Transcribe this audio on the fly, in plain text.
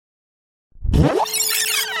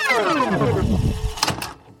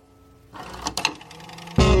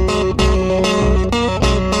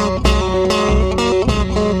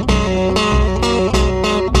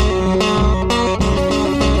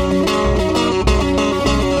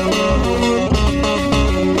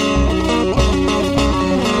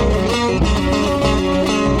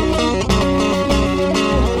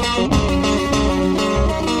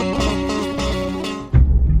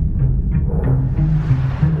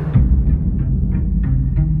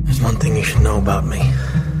you should know about me.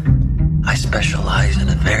 I specialize in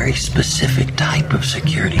a very specific type of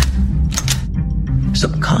security.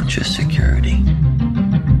 Subconscious security.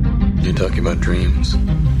 You're talking about dreams.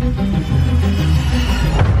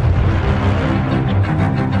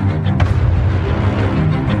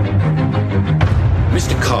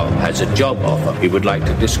 Mr. Carl has a job offer he would like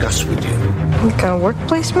to discuss with you. Like a work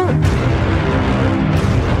placement?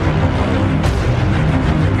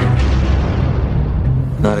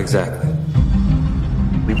 Not exactly.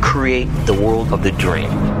 We create the world of the dream.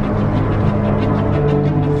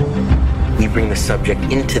 We bring the subject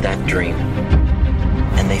into that dream,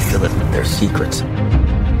 and they fill it with their secrets.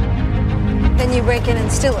 Then you break in and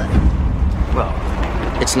steal it. Well,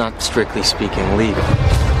 it's not strictly speaking legal.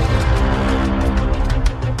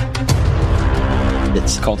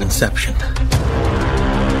 It's called Inception.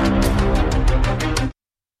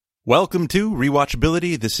 Welcome to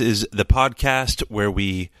Rewatchability. This is the podcast where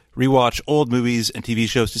we rewatch old movies and TV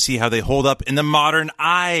shows to see how they hold up in the modern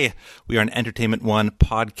eye. We are an Entertainment One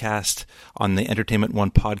podcast on the Entertainment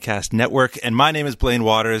One Podcast Network, and my name is Blaine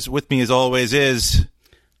Waters. With me, as always, is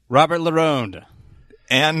Robert Laronde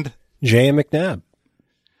and J.M. McNabb.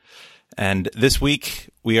 And this week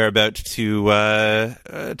we are about to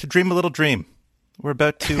dream a little dream. We're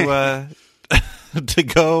about to to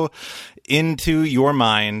go into your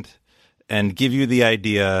mind and give you the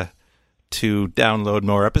idea to download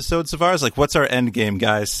more episodes of ours. Like, what's our end game,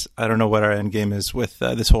 guys? I don't know what our end game is with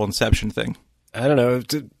this whole Inception thing. I don't know.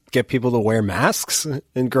 To get people to wear masks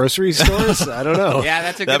in grocery stores? I don't know. Yeah,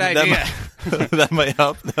 that's a good idea. That might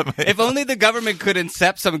help. If only the government could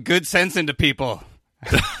incept some good sense into people.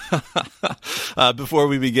 Before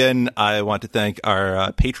we begin, I want to thank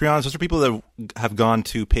our Patreons. Those are people that have gone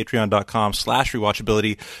to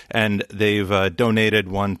patreon.com/rewatchability, and they've donated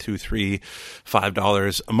 $1, $2, $3,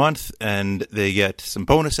 $5 a month, and they get some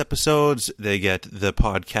bonus episodes. They get the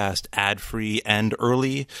podcast ad-free and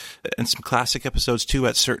early, and some classic episodes too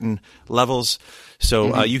at certain levels.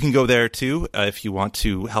 So you can go there too if you want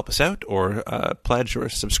to help us out or pledge or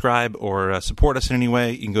subscribe or support us in any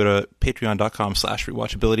way. You can go to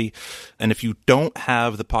patreon.com/rewatchability. And if you don't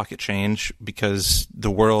have the pocket change because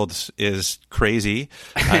the world is crazy,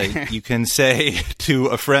 you can say to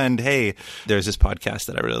a friend, hey, there's this podcast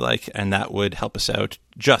that I really like, and that would help us out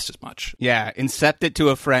just as much. Yeah, incept it to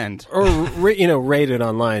a friend. Or, rate it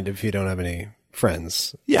online if you don't have any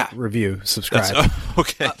friends. Yeah. Review, subscribe.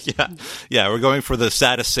 Okay, yeah. We're going for the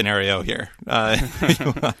saddest scenario here.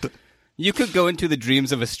 You could go into the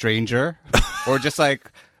dreams of a stranger or just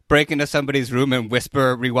like break into somebody's room and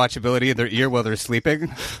whisper rewatchability in their ear while they're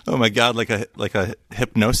sleeping. Oh my God, like a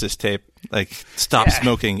hypnosis tape. Like, stop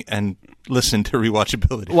smoking and listen to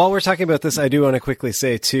rewatchability. While we're talking about this, I do want to quickly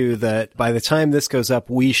say, too, that by the time this goes up,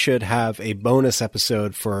 we should have a bonus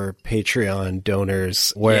episode for Patreon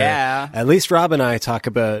donors where at least Rob and I talk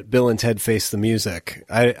about Bill and Ted Face the Music.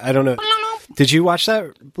 I don't know. Did you watch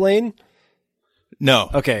that, Blaine?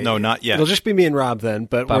 No. Okay. No, not yet. It'll just be me and Rob then,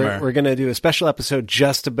 but Bummer. we're going to do a special episode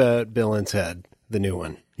just about Bill and Ted, the new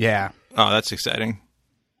one. Yeah. Oh, that's exciting.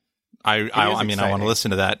 I want to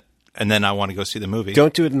listen to that. And then I want to go see the movie.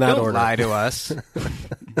 Don't do it in that Don't order. lie to us.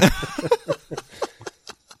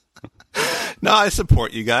 No, I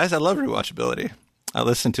support you guys. I love rewatchability. I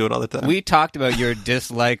listen to it all the time. We talked about your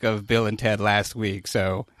dislike of Bill and Ted last week,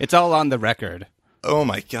 so it's all on the record. Oh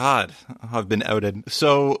my God. I've been outed.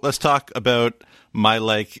 So let's talk about my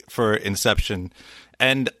like for Inception.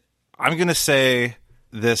 And I'm going to say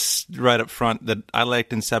this right up front that I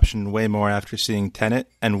liked Inception way more after seeing Tenet,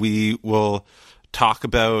 and we will talk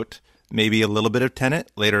about maybe a little bit of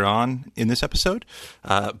Tenet later on in this episode.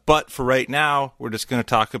 But for right now, we're just going to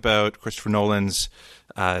talk about Christopher Nolan's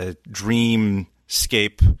dreamscape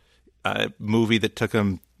movie that took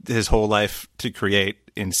him his whole life to create,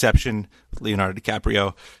 Inception, with Leonardo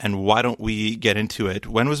DiCaprio. And why don't we get into it?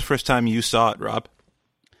 When was the first time you saw it, Rob?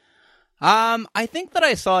 I think that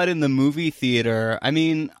I saw it in the movie theater. I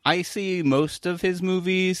mean, I see most of his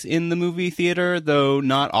movies in the movie theater, though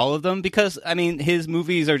not all of them, because, I mean, his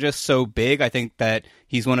movies are just so big. I think that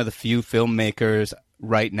he's one of the few filmmakers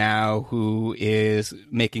right now who is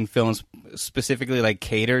making films specifically like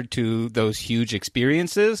catered to those huge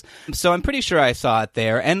experiences. So I'm pretty sure I saw it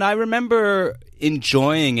there, and I remember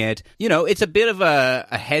enjoying it. You know, it's a bit of a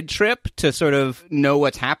head trip to sort of know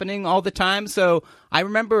what's happening all the time. So I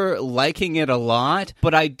remember liking it a lot,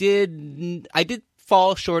 but I did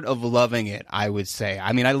fall short of loving it, I would say.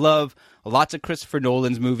 I mean, I love lots of Christopher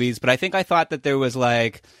Nolan's movies, but I think I thought that there was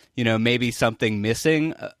like, you know, maybe something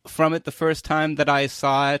missing from it the first time that I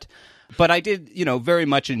saw it. But I did, you know, very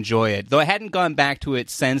much enjoy it. Though I hadn't gone back to it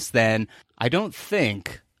since then, I don't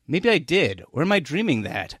think, maybe I did. Or am I dreaming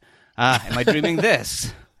that? Am I dreaming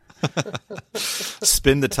this?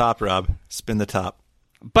 Spin the top, Rob. Spin the top.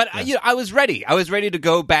 But I was ready. I was ready to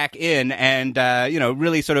go back in and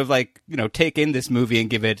really sort of like take in this movie and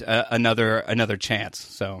give it another chance.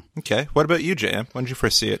 So okay, what about you, JM? When did you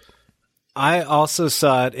first see it? I also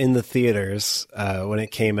saw it in the theaters when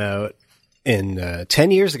it came out in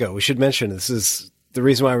 10 years ago. We should mention this is the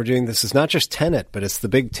reason why we're doing this is not just Tenet, but it's the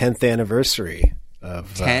big 10th anniversary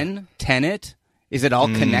of Tenet. Is it all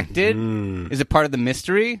connected? Is it part of the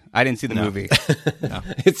mystery? I didn't see the movie.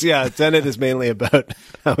 No. Tenet is mainly about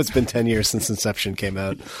how it's been 10 years since Inception came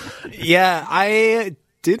out. Yeah, I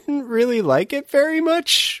didn't really like it very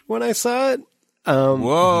much when I saw it.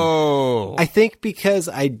 Whoa. I think because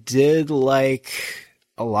I did like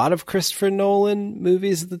a lot of Christopher Nolan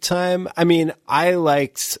movies at the time. I mean, I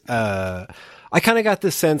liked, I kind of got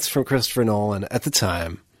the sense from Christopher Nolan at the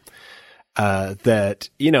time that,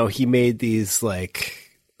 he made these like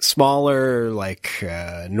smaller, like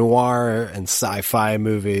noir and sci-fi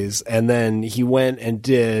movies. And then he went and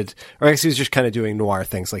did, or I guess he was just kind of doing noir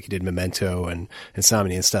things like he did Memento and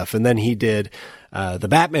Insomnia and stuff. And then he did the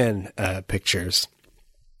Batman pictures.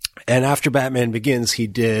 And after Batman Begins, he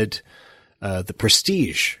did The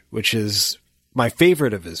Prestige, which is my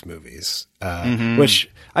favorite of his movies, which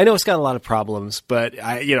I know it's got a lot of problems, but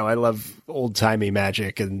I love old timey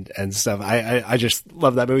magic and stuff. I just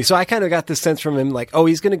love that movie. So I kind of got this sense from him, like, oh,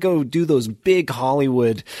 he's going to go do those big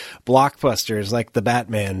Hollywood blockbusters like the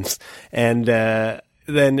Batmans. And,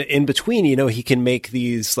 then in between, he can make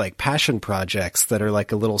these like passion projects that are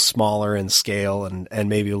like a little smaller in scale and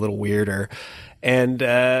maybe a little weirder. And,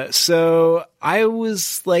 so I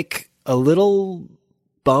was like a little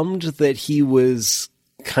bummed that he was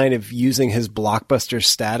kind of using his blockbuster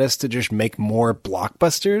status to just make more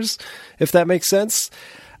blockbusters, if that makes sense.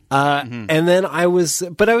 And then I was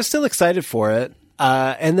still excited for it.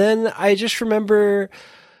 And then I just remember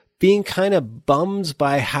being kind of bummed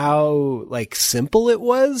by how like simple it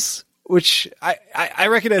was, which I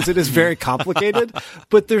recognize it is very complicated,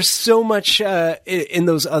 but there's so much, in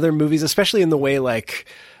those other movies, especially in the way like,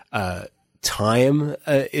 time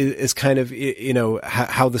is kind of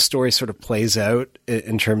how the story sort of plays out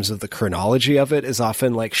in terms of the chronology of it is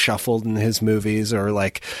often like shuffled in his movies or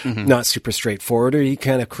like not super straightforward, or he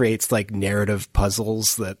kind of creates like narrative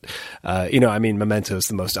puzzles that I mean Memento is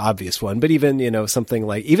the most obvious one, but even something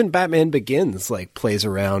like even Batman Begins like plays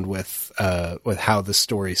around with how the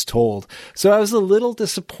story's told. So I was a little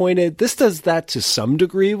disappointed. This does that to some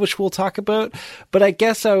degree, which we'll talk about, but I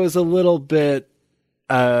guess I was a little bit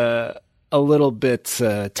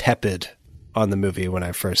tepid on the movie when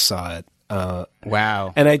I first saw it.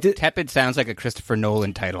 Wow. And I did. Tepid sounds like a Christopher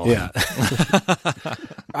Nolan title. Yeah.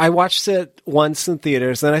 I watched it once in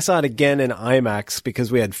theaters, then I saw it again in IMAX because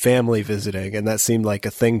we had family visiting, and that seemed like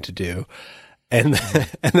a thing to do. And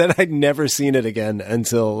then I'd never seen it again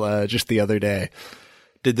until just the other day.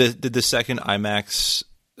 Did the second IMAX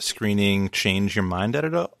screening change your mind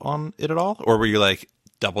on it at all, or were you like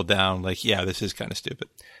double down, like, yeah, this is kind of stupid?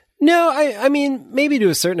 No, I mean, maybe to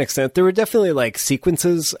a certain extent. There were definitely like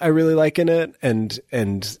sequences I really like in it and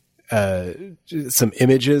some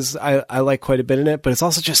images I like quite a bit in it, but it's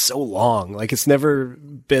also just so long. Like it's never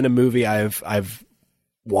been a movie I've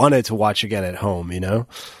wanted to watch again at home,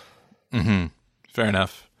 Mm-hmm. Fair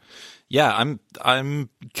enough. Yeah, I'm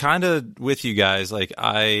kind of with you guys. Like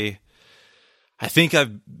I think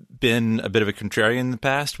I've been a bit of a contrarian in the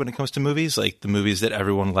past when it comes to movies, like the movies that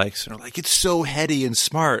everyone likes and are like, it's so heady and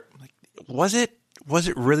smart. Like, was it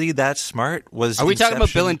really that smart? Are we talking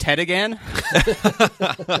about Bill and Ted again?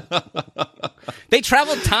 They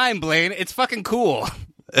traveled time, Blaine. It's fucking cool.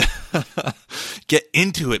 Get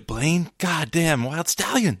into it, Blaine. God damn, Wild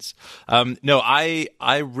Stallions. No, I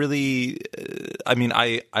really,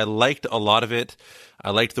 I liked a lot of it.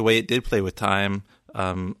 I liked the way it did play with time.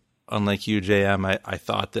 Unlike you, JM, I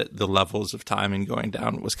thought that the levels of time and going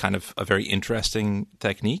down was kind of a very interesting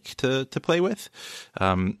technique to play with.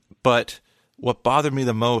 But what bothered me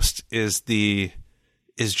the most is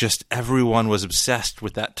just everyone was obsessed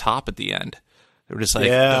with that top at the end. They were just like,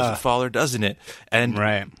 does it fall or doesn't it? And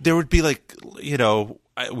there would be like,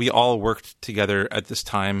 we all worked together at this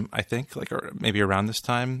time, I think, like, or maybe around this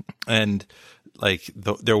time. And like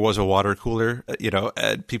there was a water cooler,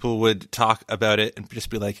 and people would talk about it and just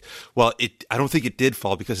be like, well, I don't think it did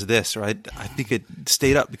fall because of this, or I think it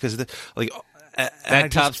stayed up because of this. Like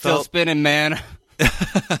that top's still spinning, man.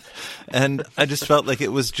 And I just felt like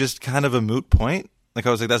it was just kind of a moot point. Like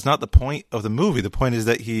I was like, that's not the point of the movie. The point is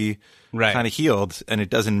that he kind of healed, and it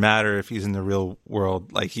doesn't matter if he's in the real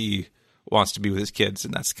world. Like he wants to be with his kids,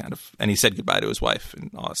 and that's and he said goodbye to his wife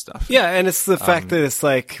and all that stuff. Yeah, and it's the fact that it's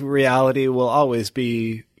like reality will always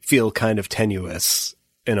feel kind of tenuous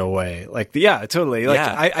in a way. Like, yeah, totally. Like,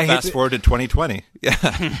 yeah. I fast forward to 2020.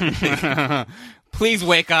 Yeah. Please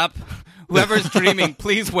wake up. Whoever's dreaming,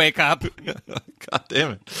 please wake up. God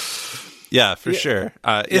damn it. Yeah, for sure.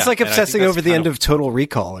 It's like obsessing over the end of Total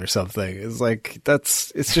Recall or something. It's like,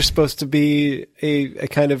 it's just supposed to be a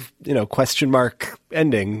kind of, question mark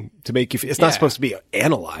ending to make you feel, it's not supposed to be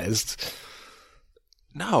analyzed.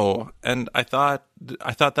 No. And I thought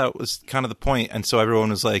that was kind of the point. And so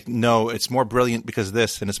everyone was like, no, it's more brilliant because of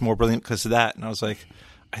this and it's more brilliant because of that. And I was like,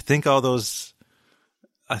 I think all that's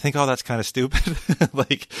kind of stupid.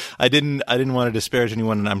 Like, I didn't want to disparage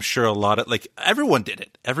anyone, and I'm sure a lot of, like, everyone did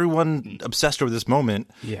it. Everyone obsessed over this moment.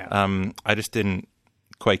 Yeah. I just didn't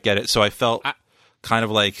quite get it. So I felt kind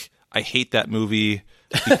of like I hate that movie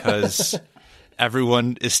because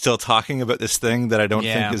everyone is still talking about this thing that I don't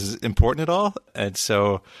think is important at all. And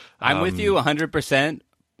so I'm with you 100%,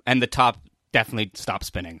 and the top definitely stopped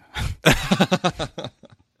spinning.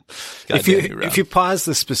 If you pause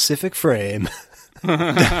the specific frame.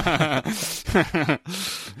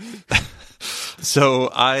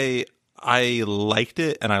 So I liked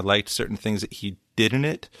it, and I liked certain things that he did in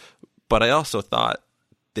it, but I also thought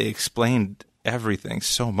they explained everything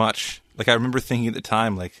so much. Like, I remember thinking at the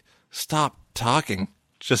time, like, stop talking.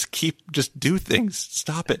 Just do things.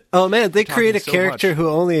 Stop it. Oh man, they create a character who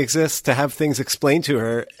only exists to have things explained to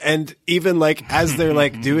her. And even like as they're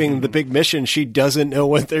like doing the big mission, she doesn't know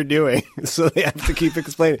what they're doing. So they have to keep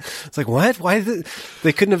explaining. It's like, what? Why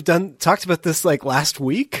they couldn't have talked about this like last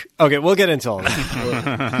week? Okay, we'll get into all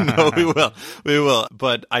that. No, we will.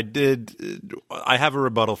 But I have a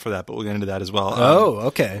rebuttal for that, but we'll get into that as well.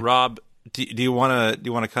 Okay. Rob, do you want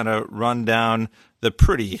to kind of run down the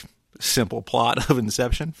pretty simple plot of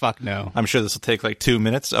Inception? Fuck no. I'm sure this will take like 2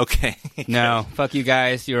 minutes. Okay. No, fuck you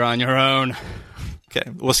guys. You're on your own. Okay,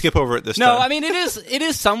 we'll skip over it this time. No, I mean, it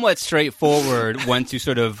is somewhat straightforward once you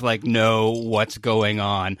sort of like know what's going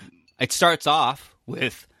on. It starts off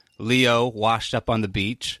with Leo washed up on the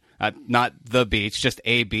beach. Not the beach, just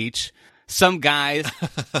a beach. Some guys...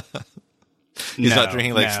 He's not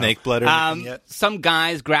drinking like snake blood or anything yet? Some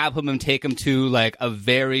guys grab him and take him to like a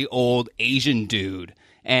very old Asian dude.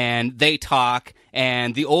 And they talk,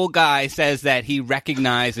 and the old guy says that he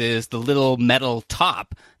recognizes the little metal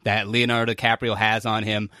top that Leonardo DiCaprio has on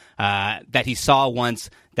him that he saw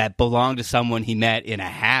once that belonged to someone he met in a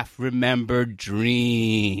half-remembered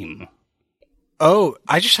dream. Oh,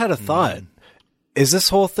 I just had a thought. Is this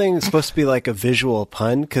whole thing supposed to be like a visual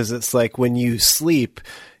pun? Because it's like when you sleep,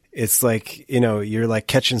 it's like, you're like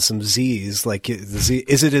catching some Z's. Like, is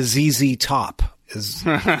it a ZZ top? Is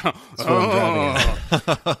what I'm driving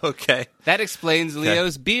at. Okay. That explains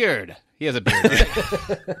Leo's beard. He has a beard,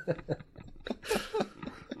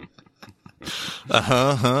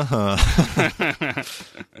 right?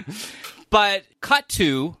 But cut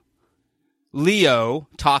to Leo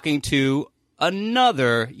talking to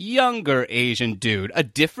another younger Asian dude. A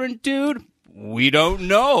different dude? We don't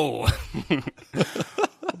know.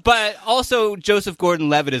 But also Joseph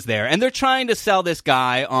Gordon-Levitt is there, and they're trying to sell this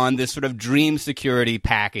guy on this sort of dream security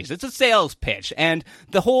package. It's a sales pitch, and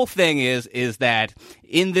the whole thing is that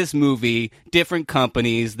in this movie, different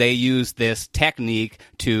companies, they use this technique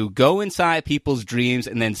to go inside people's dreams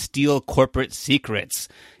and then steal corporate secrets.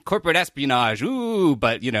 Corporate espionage, ooh,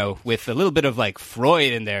 but, with a little bit of, like,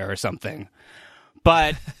 Freud in there or something.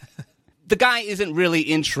 But the guy isn't really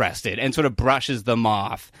interested and sort of brushes them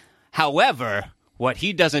off. However... what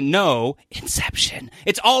he doesn't know, Inception.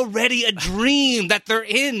 It's already a dream that they're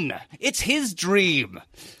in. It's his dream.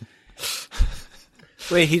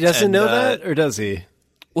 Wait, he doesn't know that, or does he?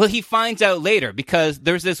 Well, he finds out later because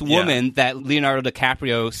there's this woman that Leonardo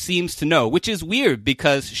DiCaprio seems to know, which is weird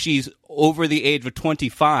because she's over the age of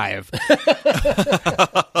 25.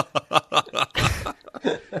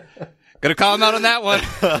 Gonna call him out on that one.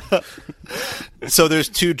 So there's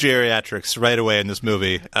 2 geriatrics right away in this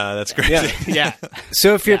movie. That's crazy. Yeah.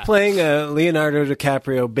 So if you're playing a Leonardo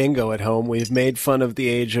DiCaprio bingo at home, we've made fun of the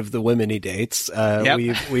age of the women he dates.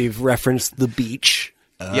 We've referenced the beach.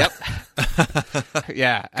 Yep.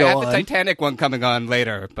 Yeah. I have the Titanic one coming on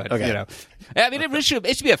later, but I mean, it should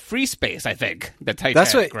be a free space. I think the Titanic.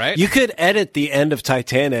 That's what, right? You could edit the end of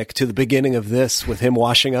Titanic to the beginning of this with him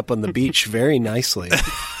washing up on the beach very nicely.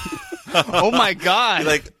 Oh my God! He,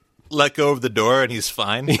 like, let go of the door and he's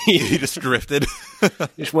fine. He just drifted.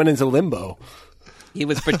 He just went into limbo. He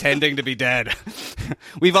was pretending to be dead.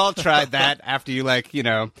 We've all tried that after you, like,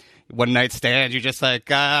 one night stand. You're just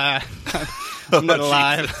like, I'm not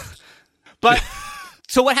alive. But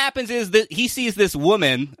So what happens is that he sees this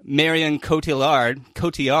woman, Marion Cotillard.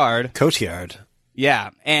 Yeah,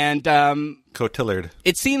 and Cotillard.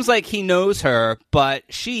 It seems like he knows her, but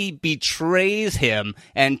she betrays him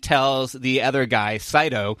and tells the other guy,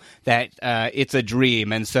 Saito, that it's a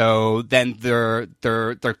dream, and so then they're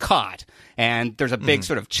caught, and there's a big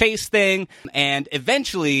sort of chase thing, and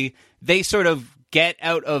eventually they sort of get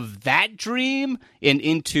out of that dream and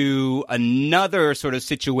into another sort of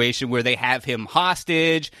situation where they have him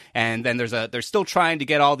hostage, and then they're still trying to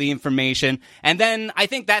get all the information, and then I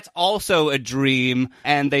think that's also a dream,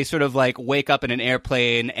 and they sort of like wake up in an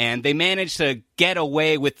airplane, and they manage to get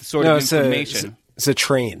away with the sort of information. It's a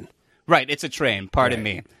train. Right, it's a train. Pardon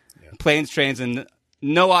me. Yeah. Planes, trains, and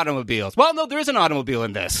no automobiles. Well, no, there is an automobile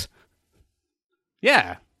in this.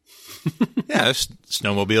 Yeah. Yeah, there's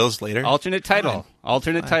snowmobiles later. Alternate title.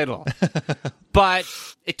 But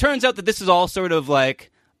it turns out that this is all sort of like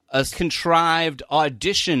a contrived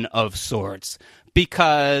audition of sorts,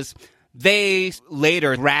 because they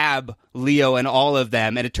later grab Leo and all of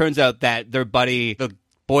them, and it turns out that their buddy, the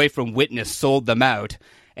boy from Witness, sold them out.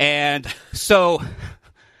 And so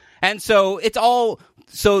it's all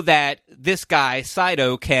so that this guy,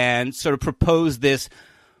 Saito, can sort of propose this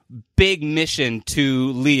big mission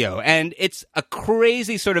to Leo. And it's a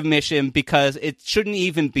crazy sort of mission because it shouldn't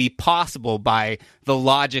even be possible by the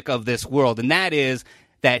logic of this world. And that is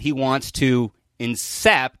that he wants to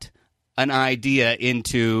incept an idea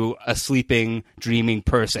into a sleeping, dreaming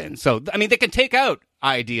person. So, I mean, they can take out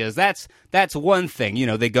ideas. That's one thing. You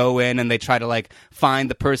know, they go in and they try to like find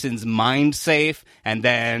the person's mind safe, and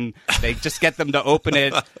then they just get them to open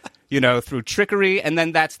it, you know, through trickery, and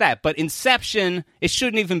then that's that. But Inception, it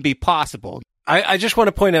shouldn't even be possible. I just want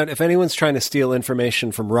to point out, if anyone's trying to steal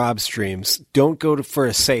information from Rob's streams, don't go for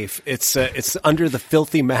a safe. It's under the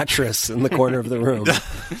filthy mattress in the corner of the room.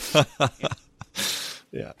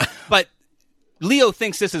 Yeah. But Leo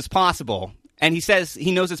thinks this is possible, and he says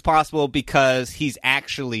he knows it's possible because he's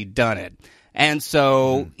actually done it. And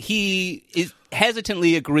so he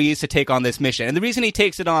hesitantly agrees to take on this mission. And the reason he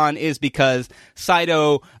takes it on is because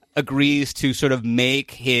Saito agrees to sort of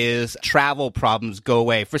make his travel problems go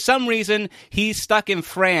away. For some reason, he's stuck in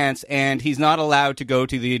France, and he's not allowed to go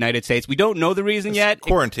to the United States. We don't know the reason yet.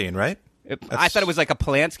 Quarantine, right? I thought it was like a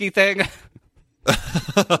Polanski thing.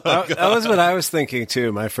 That was what I was thinking,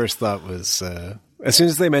 too. My first thought was, as soon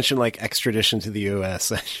as they mentioned like extradition to the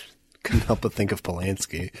U.S., I couldn't help but think of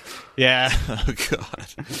Polanski. Yeah. Oh, God.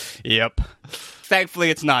 Yep. Thankfully,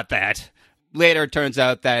 it's not that. Later, it turns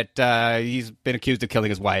out that he's been accused of killing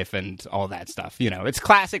his wife and all that stuff. You know, it's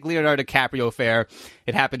classic Leonardo DiCaprio fare.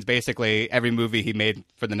 It happens basically every movie he made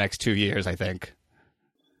for the next 2 years, I think.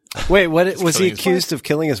 Wait, what was he accused of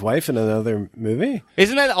killing his wife in another movie?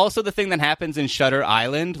 Isn't that also the thing that happens in Shutter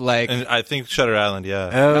Island? Like, and I think Shutter Island, yeah.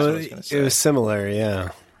 Oh, it was similar, yeah.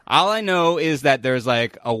 All I know is that there's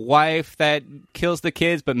like a wife that kills the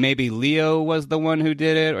kids, but maybe Leo was the one who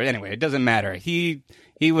did it. Or anyway, it doesn't matter. He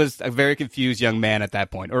was a very confused young man at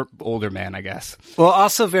that point, or older man, I guess. Well,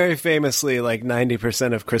 also very famously, like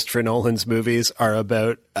 90% of Christopher Nolan's movies are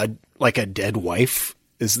about a dead wife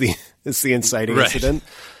is the inciting incident.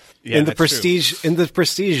 Yeah, in the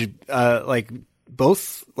Prestige, like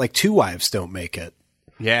both, like two wives don't make it.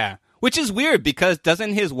 Yeah, which is weird because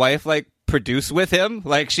doesn't his wife like produce with him?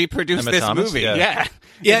 Like she produced Emma this Thomas? movie. Yeah.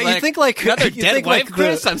 Yeah, you think like another dead wife, like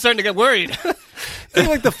Chris? I'm starting to get worried. I think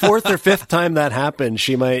like the fourth or fifth time that happened,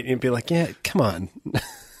 she might be like, "Yeah, come on."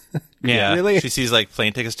 Yeah, really? She sees like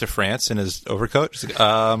plane tickets to France in his overcoat. She's like,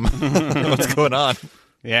 what's going on?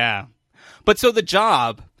 Yeah, but so the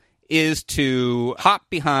job is to hop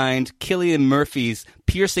behind Cillian Murphy's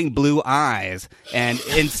piercing blue eyes and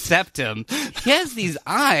incept him. He has these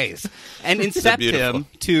eyes. And incept him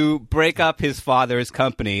to break up his father's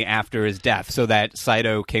company after his death so that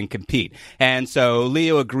Saito can compete. And so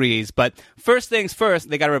Leo agrees. But first things first,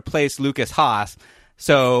 they got to replace Lucas Haas.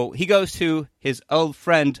 So he goes to his old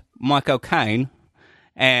friend Michael Caine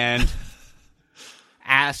and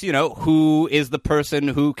asks, you know, who is the person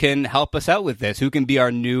who can help us out with this? Who can be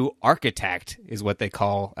our new architect is what they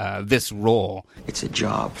call this role. It's a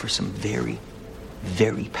job for some very,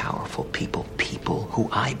 very powerful people who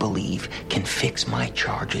I believe can fix my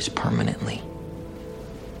charges permanently.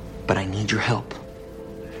 But I need your help.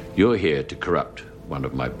 You're here to corrupt one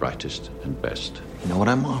of my brightest and best. You know what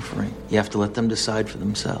I'm offering? You have to let them decide for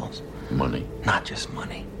themselves. Money. Not just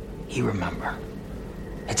money. You remember.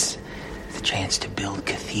 It's the chance to build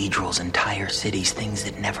cathedrals, entire cities, things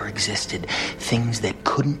that never existed, things that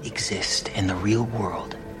couldn't exist in the real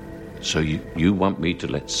world. So you want me to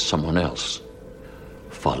let someone else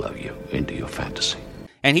follow you into your fantasy?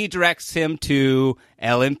 And he directs him to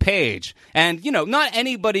Ellen Page. And, not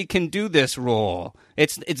anybody can do this role.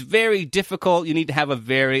 It's very difficult. You need to have a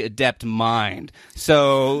very adept mind.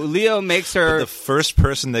 So Leo makes her... But the first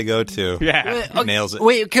person they go to nails it.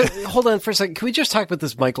 Wait, hold on for a second. Can we just talk about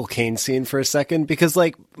this Michael Caine scene for a second? Because,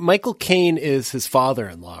 Michael Caine is his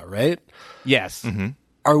father-in-law, right? Yes. Mm-hmm.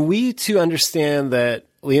 Are we to understand that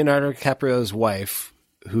Leonardo DiCaprio's wife,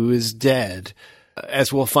 who is dead,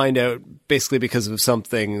 as we'll find out basically because of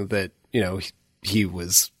something that, he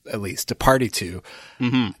was at least a party to,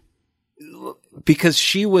 because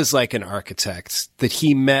she was like an architect, that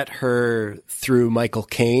he met her through Michael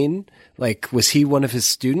Caine? Was he one of his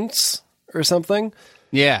students or something?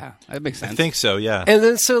 Yeah, that makes sense. I think so, yeah. And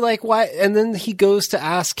then why? And then he goes to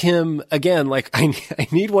ask him again, I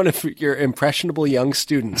need one of your impressionable young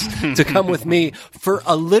students to come with me for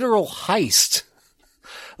a literal heist.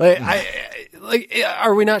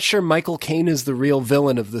 Are we not sure Michael Caine is the real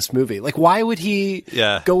villain of this movie? Why would he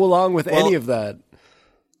go along with any of that?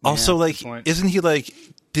 Also, isn't he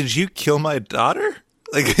did you kill my daughter?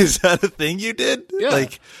 Is that a thing you did? Yeah.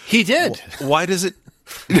 He did. Why does it...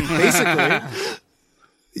 Basically...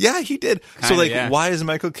 Yeah, he did. Kinda, why is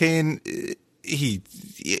Michael Caine?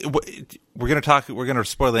 We're gonna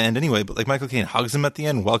spoil the end anyway. But Michael Caine hugs him at the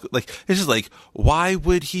end. It's just why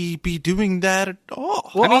would he be doing that at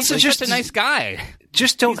all? Well, he's just a nice guy.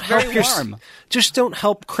 Just don't Just don't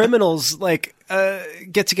help criminals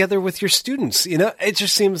get together with your students. It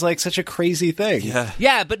just seems like such a crazy thing.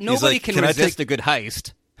 Yeah, but nobody can resist a good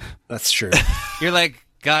heist. That's true. You're like,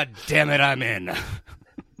 God damn it, I'm in.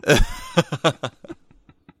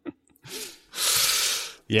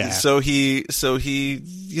 Yeah. So he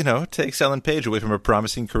takes Ellen Page away from her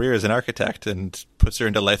promising career as an architect and puts her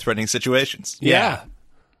into life-threatening situations. Yeah.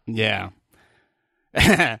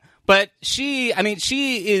 But she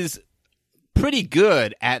is pretty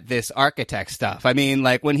good at this architect stuff.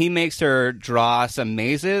 When he makes her draw some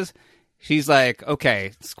mazes, she's like,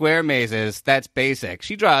 okay, square mazes, that's basic.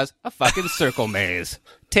 She draws a fucking circle maze.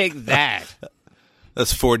 Take that.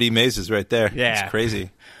 That's 4D mazes right there. Yeah. It's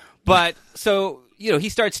crazy. But so, he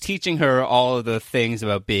starts teaching her all of the things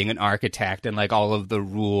about being an architect and all of the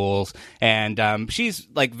rules. And she's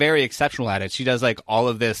very exceptional at it. She does all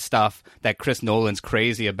of this stuff that Chris Nolan's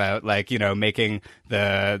crazy about, making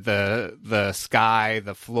the sky,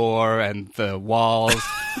 the floor, and the walls,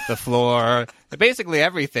 the floor, basically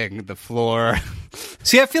everything, the floor.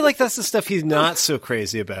 See, I feel like that's the stuff he's not so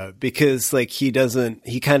crazy about because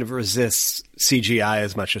he kind of resists CGI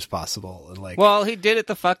as much as possible. And well, he did it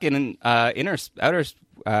the fucking Interstellar.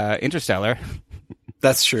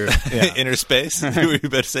 That's true. Yeah. Inner space. We were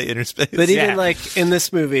about to say inner space. But even in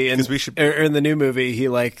this movie and or in the new movie, he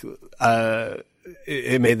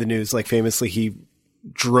it made the news. Famously, he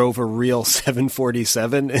drove a real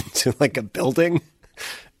 747 into a building.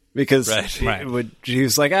 Because he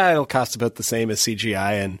was like, it'll cost about the same as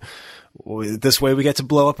CGI, and this way we get to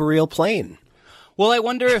blow up a real plane. Well, I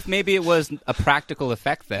wonder if maybe it was a practical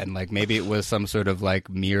effect then. Maybe it was some sort of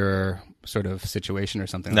mirror sort of situation or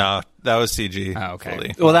something. No, that was CG. Oh, okay.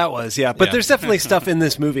 Fully. Well, that was, yeah. But there's definitely stuff in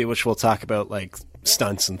this movie which we'll talk about,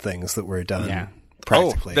 stunts and things that were done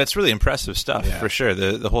practically. Oh, that's really impressive stuff, for sure.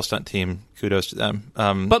 The whole stunt team, kudos to them.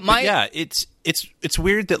 But it's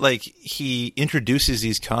weird that he introduces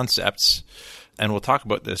these concepts, and we'll talk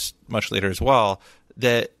about this much later as well,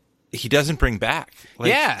 that he doesn't bring back.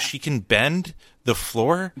 She can bend the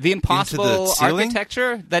floor, the impossible into the ceiling.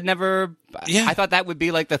 Architecture that never. Yeah, I thought that would be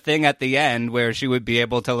the thing at the end where she would be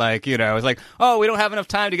able to it's oh, we don't have enough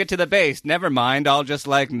time to get to the base. Never mind, I'll just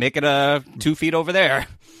make it 2 feet over there.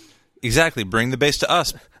 Exactly, bring the base to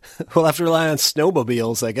us. We'll have to rely on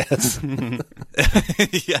snowmobiles, I guess.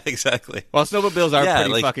 Yeah, exactly. Well, snowmobiles are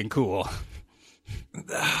pretty fucking cool.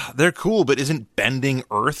 They're cool, but isn't bending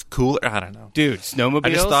Earth cooler? I don't know. Dude, snowmobiles? I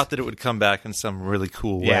just thought that it would come back in some really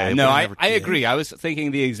cool way. Yeah, no, I agree. I was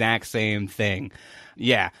thinking the exact same thing.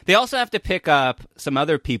 Yeah. They also have to pick up some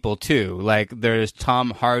other people, too. There's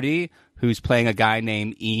Tom Hardy, who's playing a guy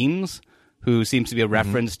named Eames, who seems to be a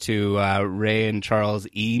reference to Ray and Charles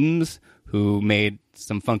Eames, who made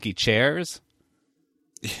some funky chairs.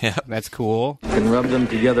 Yeah. That's cool. You can rub them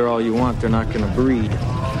together all you want. They're not going to breed.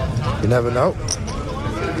 You never know.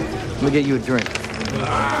 Let me get you a drink.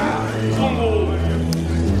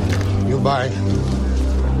 You buy.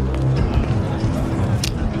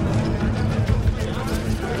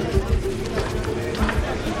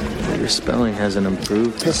 Your spelling hasn't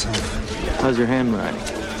improved. Piss off. How's your handwriting?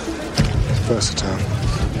 It's versatile.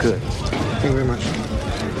 Good. Thank you very much.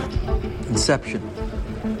 Inception.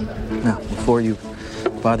 Now, before you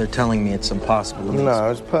bother telling me it's impossible.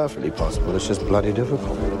 No, it's perfectly possible. It's just bloody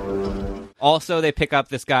difficult. Also, they pick up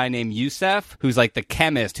this guy named Yusef, who's like the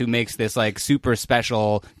chemist who makes this like super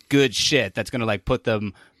special good shit that's going to like put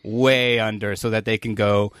them way under so that they can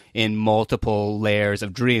go in multiple layers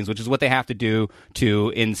of dreams, which is what they have to do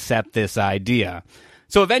to incept this idea.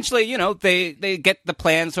 So eventually, you know, they get the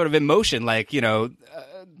plan sort of in motion. Like, you know,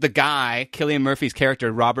 the guy, Cillian Murphy's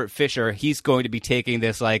character, Robert Fisher, he's going to be taking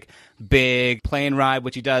this like big plane ride,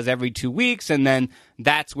 which he does every 2 weeks. And then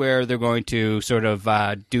that's where they're going to sort of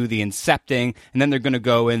do the incepting. And then they're going to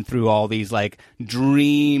go in through all these like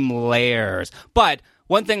dream layers. But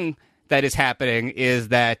one thing that is happening is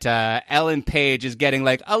that Ellen Page is getting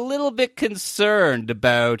like a little bit concerned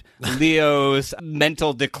about Leo's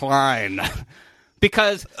mental decline.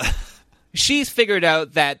 Because she's figured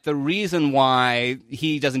out that the reason why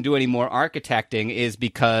he doesn't do any more architecting is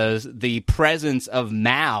because the presence of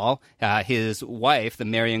Mal, his wife, the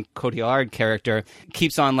Marion Cotillard character,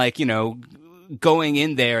 keeps on like, you know, going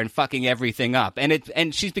in there and fucking everything up.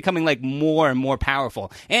 And she's becoming like more and more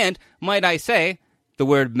powerful. And might I say, the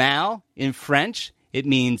word Mal in French, it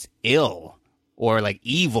means ill or like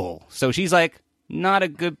evil. So she's like, not a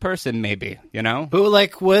good person, maybe, you know? But,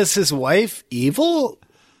 like, was his wife evil?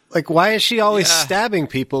 Like, why is she always stabbing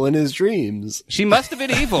people in his dreams? She must have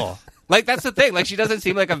been evil. Like, that's the thing. Like, she doesn't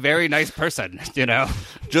seem like a very nice person, you know?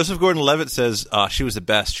 Joseph Gordon-Levitt says, she was the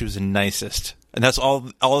best. She was the nicest. And that's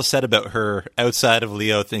all said about her outside of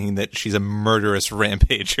Leo thinking that she's a murderous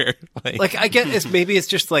rampager. Like I guess maybe it's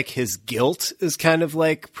just like his guilt is kind of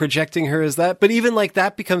like projecting her as that. But even like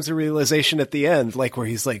that becomes a realization at the end, like where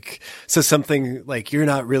he's like, says something like, you're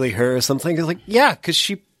not really her or something. It's like, yeah, because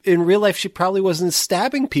she, in real life, she probably wasn't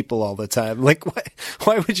stabbing people all the time. Like,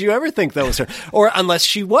 why would you ever think that was her? Or unless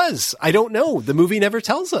she was. I don't know. The movie never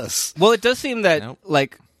tells us. Well, it does seem that,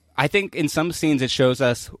 like, I think in some scenes it shows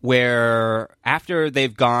us where after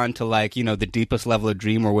they've gone to like, you know, the deepest level of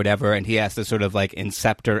dream or whatever, and he has to sort of like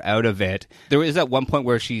incept her out of it. There is at one point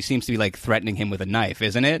where she seems to be like threatening him with a knife,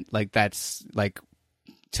 isn't it? Like that's like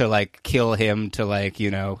to like kill him to like,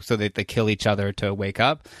 you know, so that they kill each other to wake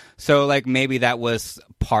up. So like maybe that was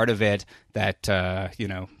part of it that, you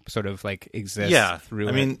know, sort of like exists through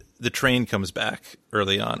it. I mean, the train comes back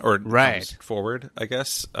early on or comes forward, I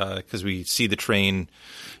guess, because we see the train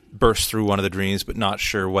burst through one of the dreams, but not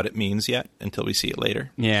sure what it means yet until we see it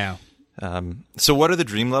later. Yeah. So what are the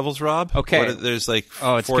dream levels, Rob? Okay. There's like it's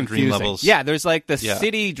 4 confusing. dream levels. Yeah, there's like the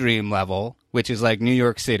city dream level, which is like New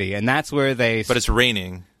York City, and that's where they... But it's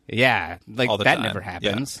raining. Yeah, like all the that time. Never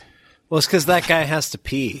happens. Yeah. Well, it's because that guy has to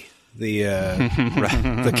pee. The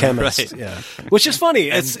chemist, right. Yeah, which is funny.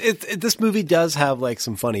 This movie does have like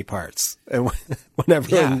some funny parts, and when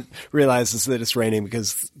everyone realizes that it's raining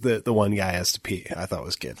because the one guy has to pee, I thought it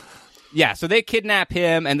was good. Yeah, so they kidnap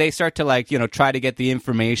him and they start to like, you know, try to get the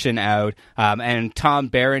information out. And Tom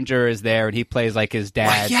Berenger is there and he plays like his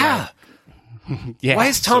dad. Yeah. Why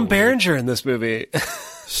is Tom Berenger in this movie?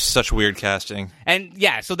 Such weird casting. And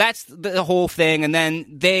yeah, so that's the whole thing. And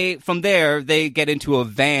then from there, they get into a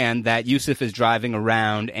van that Yusuf is driving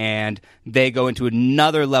around and they go into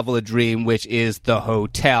another level of dream, which is the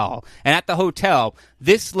hotel. And at the hotel,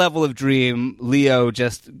 this level of dream, Leo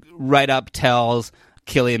just right up tells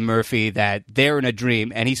Cillian Murphy that they're in a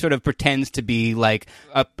dream, and he sort of pretends to be like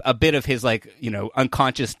a bit of his like, you know,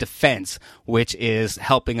 unconscious defense, which is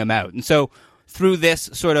helping him out. And so through this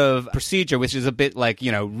sort of procedure, which is a bit like,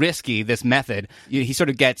 you know, risky, this method, he sort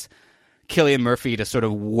of gets Cillian Murphy to sort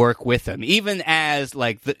of work with him, even as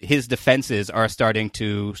like his defenses are starting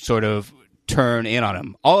to sort of turn in on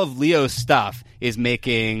him. All of Leo's stuff is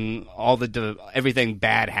making all everything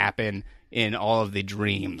bad happen in all of the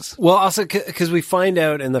dreams. Well, also because we find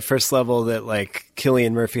out in the first level that like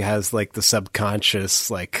Cillian Murphy has like the subconscious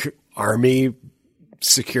like army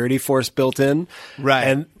security force built in,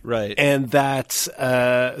 right? And that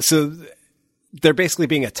so they're basically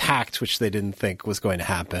being attacked, which they didn't think was going to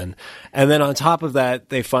happen. And then on top of that,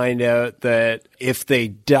 they find out that if they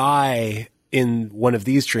die in one of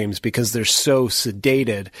these dreams, because they're so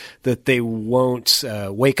sedated that they won't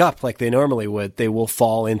wake up like they normally would, they will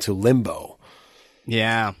fall into limbo.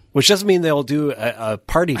 Yeah. Which doesn't mean they'll do a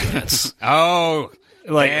party dance.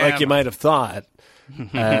 Like you might have thought.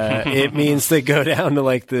 It means they go down to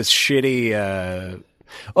like this shitty...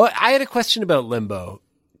 I had a question about limbo.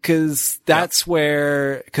 Because that's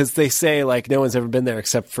where... Because they say like no one's ever been there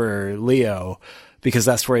except for Leo, because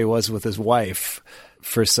that's where he was with his wife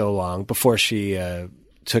for so long before she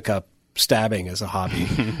took up stabbing as a hobby.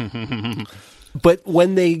 But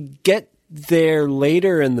when they get there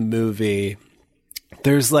later in the movie,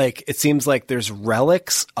 there's like, it seems like there's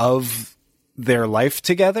relics of their life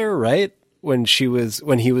together, right? When he was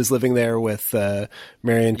living there with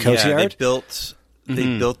Marion Cotillard. Yeah,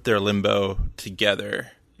 they built their limbo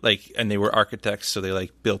together. Like, and they were architects, so they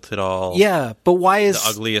like built it all. Yeah, but why is the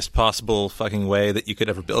ugliest possible fucking way that you could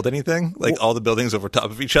ever build anything? Like all the buildings over top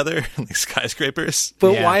of each other, like skyscrapers.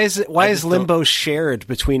 But why is limbo shared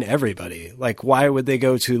between everybody? Like, why would they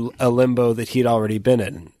go to a limbo that he'd already been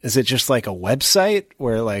in? Is it just like a website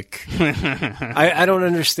where like I don't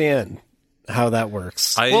understand how that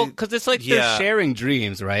works. Well, because it's like they're sharing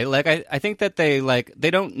dreams, right? Like I think that they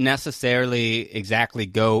don't necessarily exactly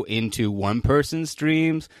go into one person's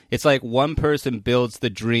dreams. It's like one person builds the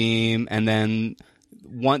dream, and then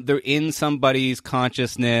they're in somebody's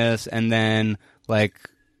consciousness, and then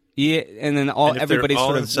everybody's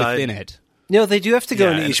sort of within it. No, they do have to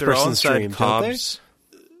go into each person's dream, don't they?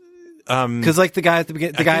 Because like the guy at the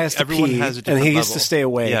beginning, the guy has to pee, and he has to stay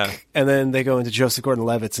awake, and then they go into Joseph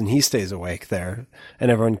Gordon-Levitt's, and he stays awake there,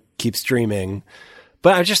 and everyone keeps dreaming.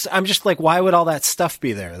 But I'm just like, why would all that stuff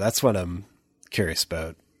be there? That's what I'm curious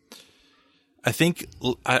about. I think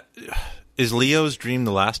is Leo's dream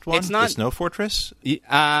the last one? It's not the Snow Fortress.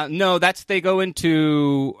 No, they go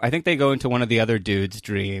into one of the other dudes'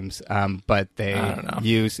 dreams. But they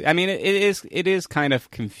use. I mean, it is kind of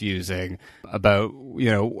confusing about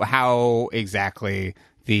how exactly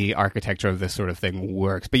the architecture of this sort of thing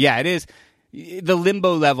works. But yeah, it is. The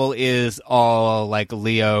limbo level is all like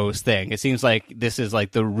Leo's thing. It seems like this is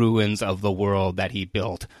like the ruins of the world that he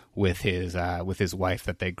built with his wife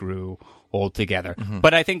that they grew old together. Mm-hmm.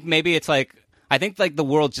 But I think maybe it's like the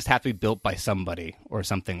world just has to be built by somebody or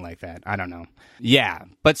something like that. I don't know. Yeah,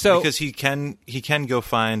 but because he can go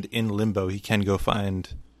find in limbo. He can go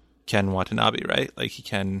find Ken Watanabe, right? Like he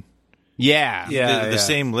can. Yeah, the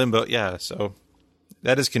same limbo. Yeah, so.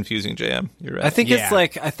 That is confusing, JM. You're right. I think it's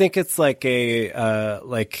like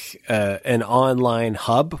an online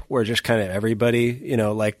hub where just kind of everybody,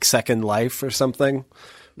 like Second Life or something,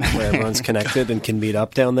 where everyone's connected and can meet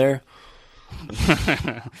up down there.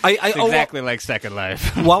 Exactly like Second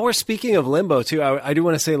Life. While we're speaking of limbo too, I do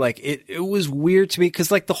want to say like it was weird to me because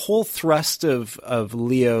like the whole thrust of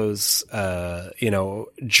Leo's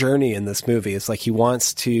journey in this movie is like he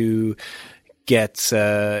wants Ken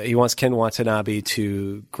Watanabe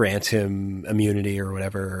to grant him immunity or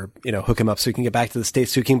whatever, hook him up so he can get back to the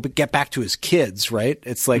States, so he can get back to his kids, right?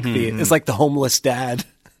 It's like it's like the homeless dad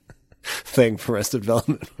thing from Arrested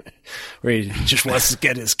Development, where he just wants to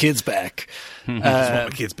get his kids back. I just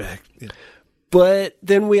want my kids back. Yeah. But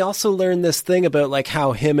then we also learned this thing about like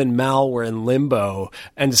how him and Mal were in limbo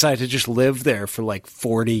and decided to just live there for like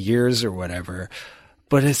 40 years or whatever.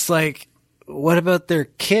 But it's like, what about their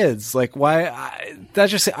kids? Like, why?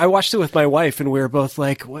 I watched it with my wife, and we were both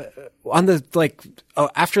like, what,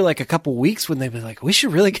 after like a couple weeks, when they were like, we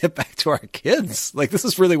should really get back to our kids. Like, this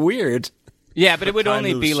is really weird. Yeah, but it would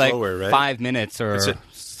only be like slower, right? 5 minutes or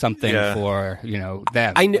something for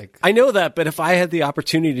them. I know that, but if I had the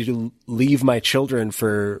opportunity to leave my children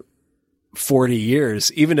for 40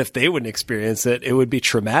 years, even if they wouldn't experience it, it would be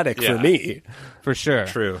traumatic for me. For sure.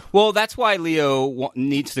 True. Well, that's why Leo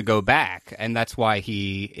needs to go back, and that's why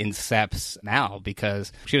he incepts Mal,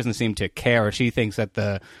 because she doesn't seem to care. She thinks that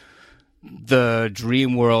the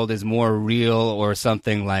dream world is more real or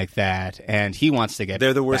something like that, and he wants to get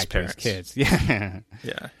they're the worst back parents. To his kids.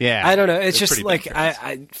 Yeah. I don't know. It's just like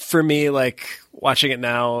for me, like watching it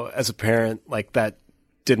now as a parent, like that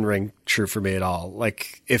didn't ring true for me at all.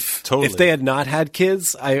 Like if they had not had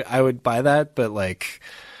kids, I would buy that. But like,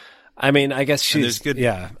 I mean, I guess she's good.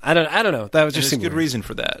 Yeah, I don't know. That was just there's good reason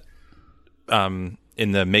for that.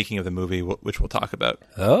 In the making of the movie, which we'll talk about.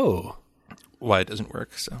 Oh, why it doesn't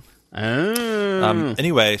work. So.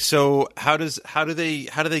 Anyway, so how do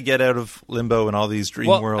they get out of limbo and all these dream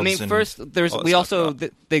worlds? I mean, first there's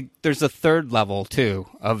a third level too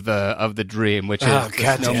of the dream, which is the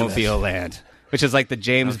snowmobile land, which is like the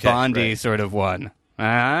James Bondy sort of one.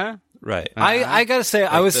 Right. I gotta say,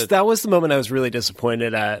 that was the moment I was really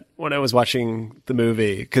disappointed at when I was watching the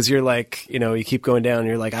movie, because you're like, you keep going down, and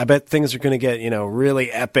you're like, I bet things are going to get really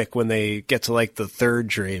epic when they get to like the third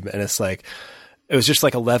dream, and it's like. It was just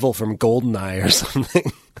like a level from GoldenEye or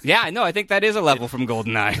something. Yeah, no, I think that is a level from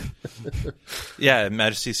GoldenEye. Yeah,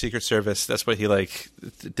 Majesty's Secret Service. That's what he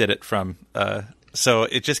did it from. So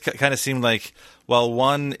it just kind of seemed like, well,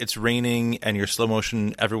 one, it's raining and you're slow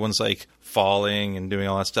motion. Everyone's like falling and doing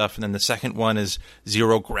all that stuff. And then the second one is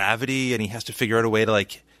zero gravity, and he has to figure out a way to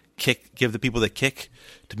like give the people the kick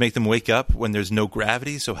to make them wake up when there's no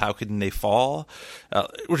gravity. So how can they fall?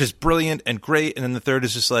 Which is brilliant and great. And then the third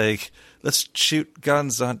is just like, let's shoot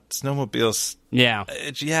guns on snowmobiles. Yeah.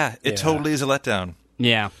 It totally is a letdown.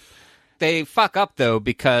 Yeah. they fuck up, though,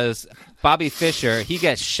 because Bobby Fischer, he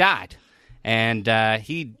gets shot, and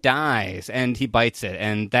he dies, and he bites it,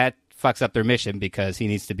 and that fucks up their mission because he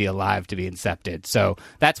needs to be alive to be incepted. So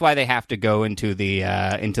that's why they have to go into the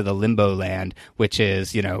limbo land, which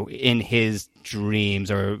is, in his dreams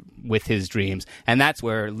or with his dreams. And that's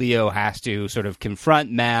where Leo has to sort of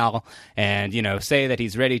confront Mal and, say that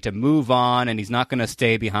he's ready to move on and he's not going to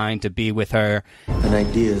stay behind to be with her. An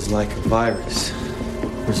idea is like a virus,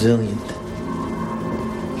 resilient,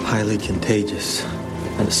 highly contagious.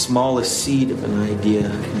 And the smallest seed of an idea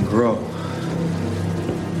can grow.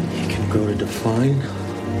 Go to define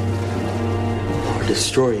or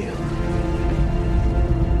destroy you.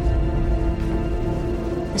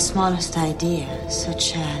 The smallest idea,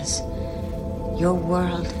 such as your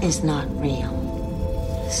world is not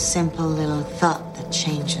real. A simple little thought that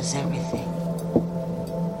changes everything.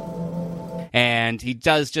 And he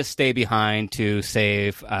does just stay behind to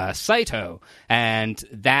save Saito. And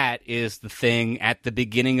that is the thing at the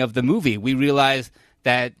beginning of the movie. We realize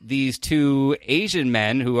that these two Asian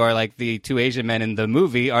men, who are like the two Asian men in the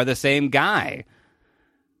movie, are the same guy.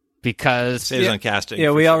 Because saves on casting. Yeah,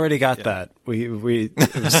 we already got that. It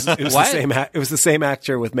was What? It was the same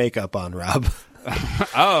actor with makeup on, Rob.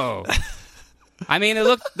 Oh. I mean,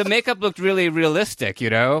 the makeup looked really realistic,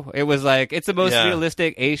 It was like, it's the most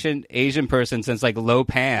realistic Asian person since like Lo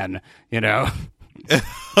Pan,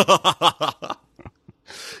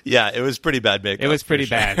 Yeah, it was pretty bad makeup. It was pretty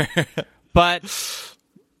bad. But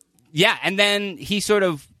yeah, and then he sort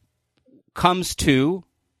of comes to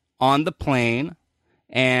on the plane,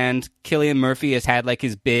 and Cillian Murphy has had like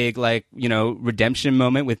his big redemption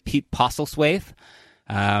moment with Pete Postlethwaite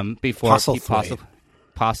before Pete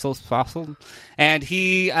Postle, and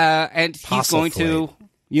he's going to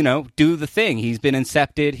do the thing. He's been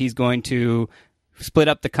incepted. He's going to split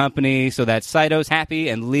up the company so that Saito's happy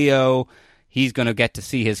and Leo, he's going to get to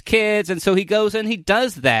see his kids, and so he goes and he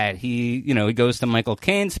does that. He goes to Michael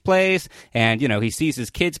Caine's place, and, he sees his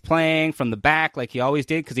kids playing from the back like he always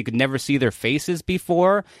did because he could never see their faces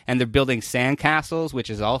before, and they're building sandcastles, which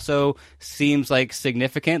is also seems like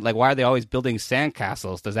significant. Like, why are they always building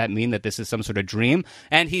sandcastles? Does that mean that this is some sort of dream?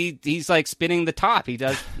 And he's like spinning the top. He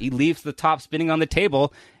leaves the top spinning on the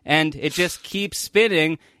table, and it just keeps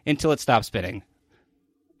spinning until it stops spinning.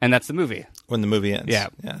 And that's the movie. When the movie ends.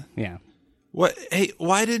 Yeah. What? Hey,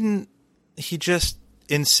 why didn't he just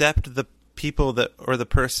incept the people or the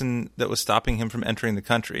person that was stopping him from entering the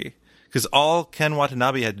country? Because all Ken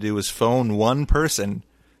Watanabe had to do was phone one person,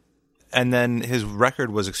 and then his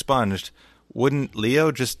record was expunged. Wouldn't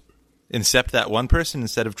Leo just incept that one person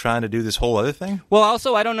instead of trying to do this whole other thing? Well,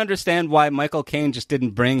 also, I don't understand why Michael Caine just didn't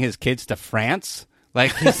bring his kids to France.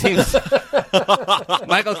 Like, he seems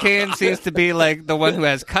Michael Caine seems to be like the one who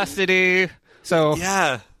has custody. So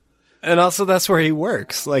yeah. And also, that's where he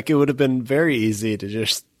works. Like, it would have been very easy to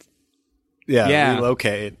just,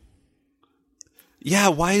 relocate. Yeah,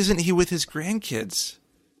 why isn't he with his grandkids?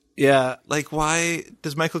 Yeah. Like, why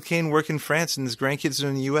does Michael Caine work in France and his grandkids are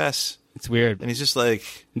in the U.S.? It's weird. And he's just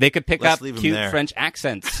like, they could pick up cute French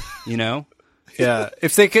accents, Yeah.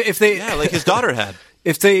 Like his daughter had.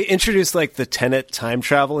 If they introduced like the Tenet time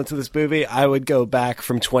travel into this movie, I would go back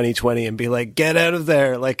from 2020 and be like, get out of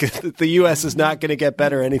there. Like, the U.S. is not going to get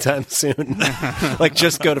better anytime soon. Like,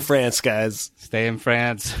 just go to France, guys. Stay in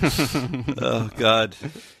France. Oh, God.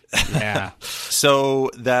 Yeah. So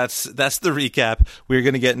that's the recap. We're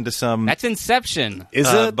going to get into some... That's Inception.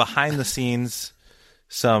 Is it? Behind the scenes,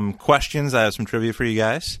 some questions. I have some trivia for you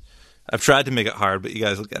guys. I've tried to make it hard, but you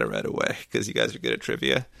guys will get it right away because you guys are good at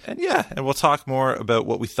trivia. And and we'll talk more about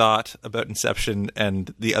what we thought about Inception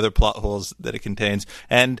and the other plot holes that it contains,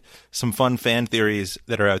 and some fun fan theories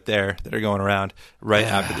that are out there that are going around right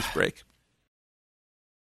after this break.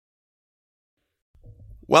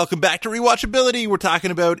 Welcome back to Rewatchability. We're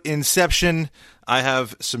talking about Inception. I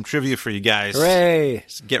have some trivia for you guys. Hooray!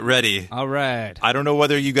 So get ready. All right. I don't know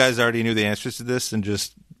whether you guys already knew the answers to this and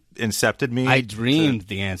just incepted me. I dreamed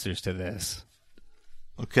the answers to this.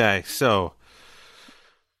 Okay, so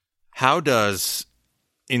how does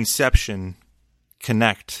Inception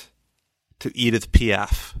connect to Edith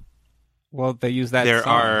Piaf? Well, they use that there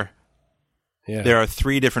song. There are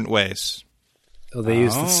three different ways. Oh, they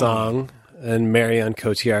used the song, and Marion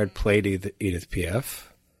Cotillard played Edith Piaf.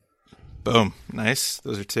 Boom. Nice.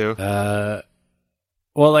 Those are two. Well,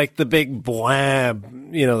 like the big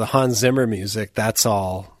blab, the Hans Zimmer music, that's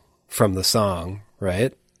all from the song,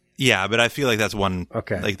 right? Yeah, but I feel like that's one.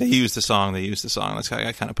 Okay. Like, they used the song. That's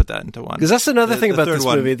I kind of put that into one. Because that's another thing about this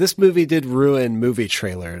movie. This movie did ruin movie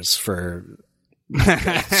trailers for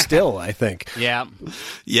Still, I think. Yeah.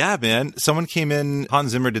 Yeah, man. Someone came in.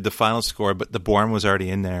 Hans Zimmer did the final score, but the Born was already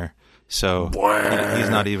in there, so he's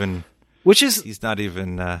not even. He's not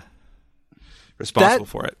even responsible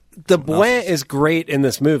for it. The Boin is great in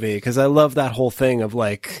this movie because I love that whole thing of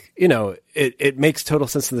like, you know, it makes total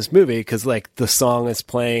sense in this movie because like the song is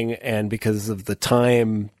playing and because of the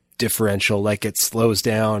time differential, like it slows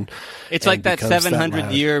down. It's like that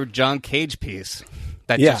 700-year John Cage piece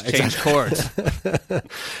that just changed chords.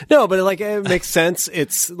 No, but it makes sense.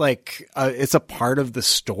 It's like it's a part of the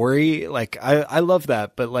story. Like I love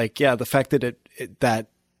that, but like the fact that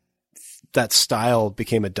that style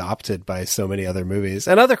became adopted by so many other movies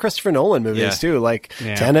and other Christopher Nolan movies too. Like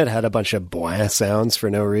Tenet had a bunch of boing sounds for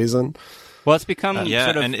no reason. Well, it's become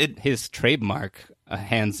sort of his trademark,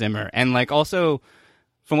 Hans Zimmer, and like also,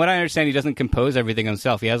 from what I understand, he doesn't compose everything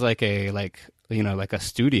himself. He has like a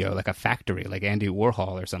studio, like a factory, like Andy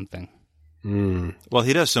Warhol or something. Mm. Well,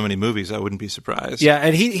 he does so many movies, I wouldn't be surprised. Yeah,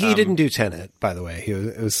 and he didn't do Tenet, by the way.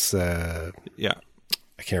 It was I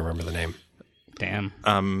can't remember the name. Damn.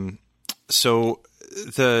 So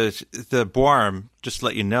the Boarm, just to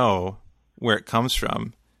let you know where it comes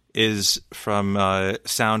from, is from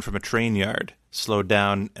sound from a train yard, slowed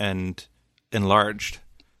down and enlarged.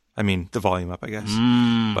 I mean, the volume up, I guess.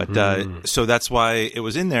 But so that's why it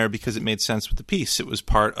was in there, because it made sense with the piece. It was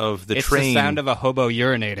part of the train. It's the sound of a hobo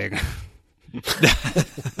urinating.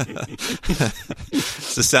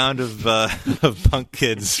 It's the sound of punk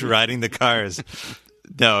kids riding the cars.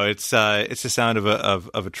 No, it's the sound of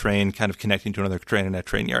a train kind of connecting to another train in a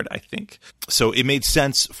train yard, I think. So it made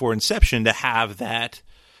sense for Inception to have that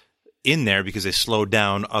in there because they slowed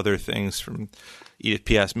down other things from Edith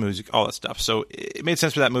Piaf's music, all that stuff. So it made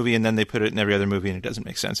sense for that movie, and then they put it in every other movie, and it doesn't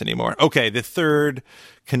make sense anymore. Okay, the third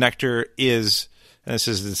connector is, and this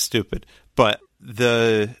is stupid, but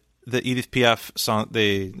the Edith Piaf song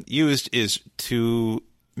they used is 2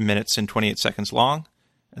 minutes and 28 seconds long,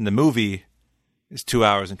 and the movie is 2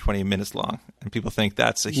 hours and 20 minutes long, and people think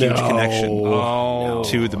that's a huge connection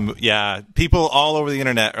to the. Yeah, people all over the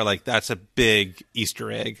internet are like, "That's a big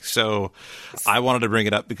Easter egg." So I wanted to bring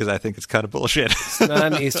it up because I think it's kind of bullshit. It's not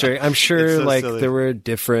an Easter egg. I'm sure, silly. There were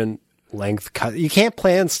different length cuts. You can't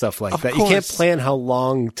plan stuff like that. You can't plan how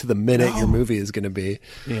long to the minute your movie is going to be.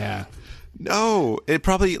 Yeah. No, it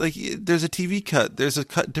probably there's a TV cut. There's a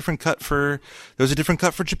different cut for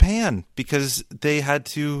Japan because they had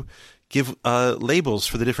to give labels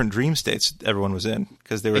for the different dream states everyone was in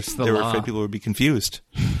because they were afraid people would be confused.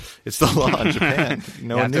 It's the law in Japan.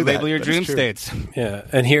 No one knew to label that, your dream states. Yeah,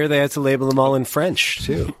 and here they had to label them all in French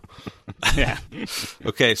too. Yeah.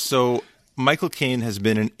 Okay, so Michael Caine has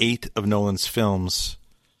been in 8 of Nolan's films.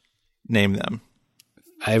 Name them.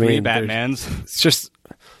 I mean, 3 Batmans. It's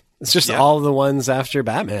just all the ones after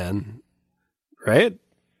Batman, right?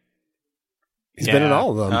 He's been in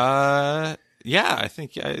all of them. Yeah, I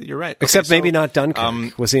think you're right. Except maybe not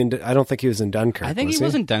Dunkirk. Was he in? I don't think he was in Dunkirk. I think he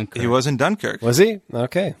was in Dunkirk. He was in Dunkirk. Was he?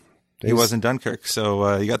 Okay. He was in Dunkirk,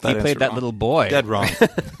 so you got that. He played that wrong. Little boy. Dead wrong.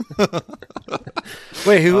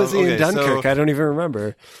 Wait, who was he in Dunkirk? I don't even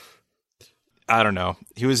remember. I don't know.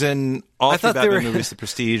 He was in all 3 Batman movies: The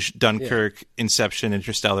Prestige, Dunkirk, Inception,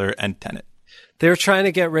 Interstellar, and Tenet. They were trying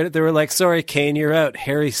to get rid of. They were like, "Sorry, Kane, you're out.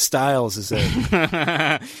 Harry Styles is in.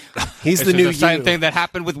 He's the new the same thing that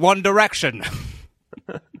happened with One Direction."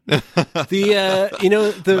 Michael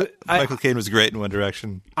Caine was great in One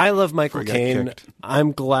Direction. I love Michael Caine.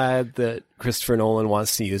 I'm glad that Christopher Nolan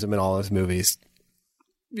wants to use him in all his movies.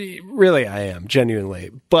 Really, I am genuinely.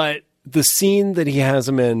 But the scene that he has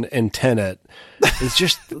him in Tenet is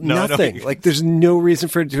just nothing. Like, there's no reason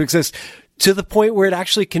for it to exist. To the point where it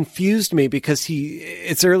actually confused me because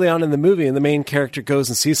it's early on in the movie and the main character goes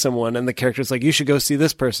and sees someone and the character's like, "You should go see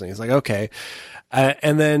this person." He's like, "Okay."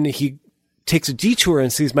 And then he takes a detour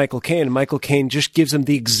and sees Michael Caine, and Michael Caine just gives him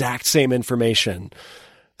the exact same information,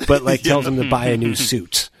 but tells him to buy a new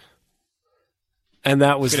suit. And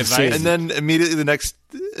that was the scene. And then immediately the next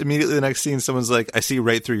scene, someone's like, "I see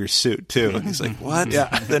right through your suit too." And he's like, "What?"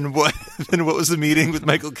 Yeah. Then what? Then what was the meeting with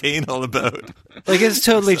Michael Caine all about? Like, it's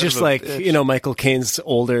totally just like, Michael Caine's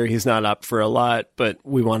older. He's not up for a lot, but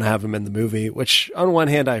we want to have him in the movie, which on one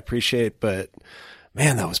hand I appreciate, but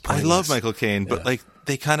man, that was pointless. I love Michael Caine, but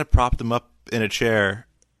they kind of propped him up in a chair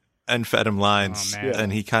and fed him lines.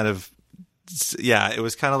 And he kind of, it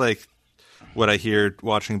was kind of like what I hear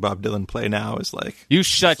watching Bob Dylan play now is like, "You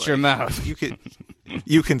shut your mouth.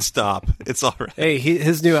 You can stop. It's all right." Hey,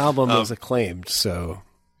 his new album was acclaimed, so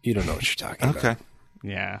you don't know what you're talking about. Okay.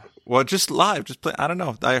 Yeah. Well, just live, just play. I don't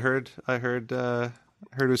know. I heard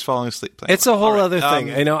Heard he was falling asleep playing. It's a whole other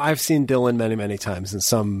thing. I know I've seen Dylan many, many times, and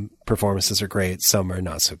some performances are great, some are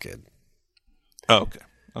not so good. Oh,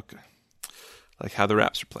 okay. Like how the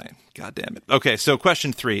Raps are playing. God damn it. Okay, so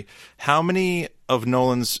question 3. How many of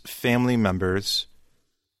Nolan's family members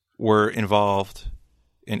were involved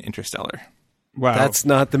in Interstellar? Wow. That's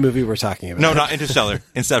not the movie we're talking about. No, not Interstellar.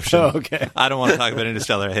 Inception. Oh, okay. I don't want to talk about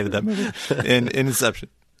Interstellar. I hated that movie. In Inception.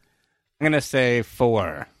 I'm going to say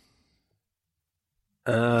 4.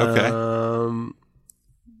 Okay.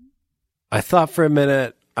 I thought for a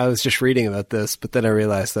minute I was just reading about this, but then I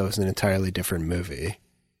realized that was an entirely different movie.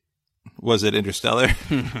 Was it Interstellar?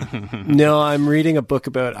 No, I'm reading a book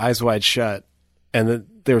about Eyes Wide Shut, and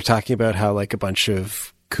they were talking about how like a bunch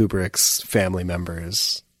of Kubrick's family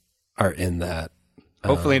members are in that.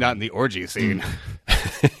 Hopefully not in the orgy scene.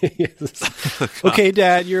 Okay,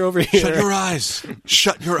 Dad, you're over here. Shut your eyes.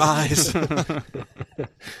 Shut your eyes.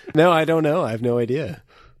 No, I don't know. I have no idea.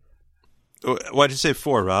 Why'd you say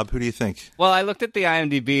 4, Rob? Who do you think? Well, I looked at the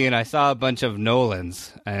IMDb and I saw a bunch of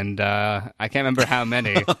Nolans, and I can't remember how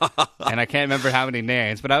many, and I can't remember how many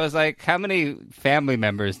names, but I was like, how many family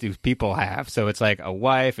members do people have? So it's like a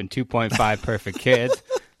wife and 2.5 perfect kids.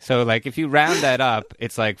 So like if you round that up,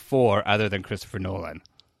 it's like 4 other than Christopher Nolan.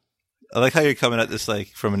 I like how you're coming at this like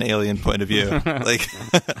from an alien point of view. Like,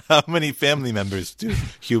 how many family members do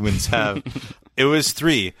humans have? It was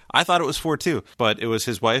 3. I thought it was 4 too, but it was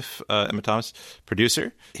his wife, Emma Thomas,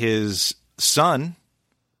 producer. His son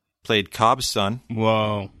played Cobb's son.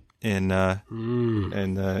 Whoa! In the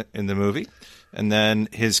movie, and then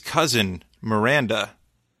his cousin Miranda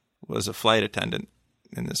was a flight attendant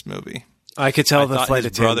in this movie. I could tell the flight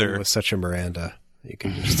attendant was such a Miranda. You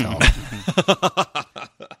can just tell.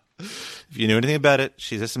 If you knew anything about it,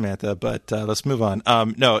 she's a Samantha. But let's move on.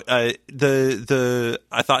 I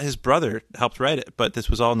thought his brother helped write it, but this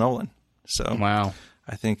was all Nolan. So wow,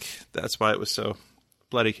 I think that's why it was so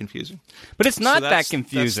bloody confusing. But it's not that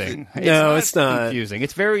confusing. It's not confusing.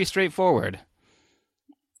 It's very straightforward.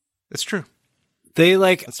 It's true. They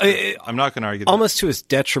I'm not going to argue. Almost to his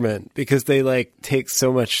detriment, because they like take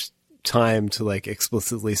so much time to like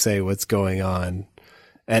explicitly say what's going on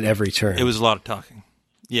at every turn. It was a lot of talking.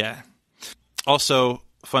 Yeah. Also,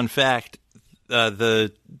 fun fact,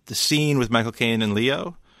 the scene with Michael Caine and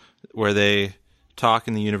Leo, where they talk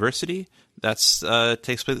in the university, that's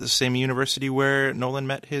takes place at the same university where Nolan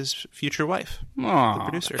met his future wife, the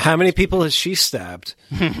producer. How many people has she stabbed?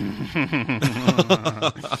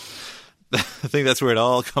 I think that's where it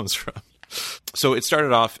all comes from. So it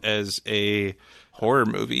started off as a horror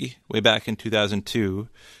movie way back in 2002.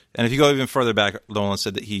 And if you go even further back, Nolan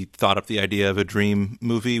said that he thought up the idea of a dream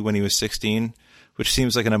movie when he was 16, which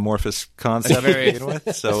seems like an amorphous concept. A very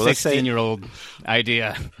 16-year-old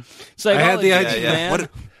idea. So I had the idea. Man.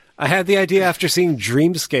 I had the idea after seeing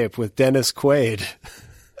Dreamscape with Dennis Quaid.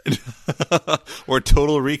 Or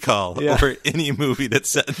Total Recall, or any movie that's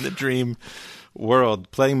set in the dream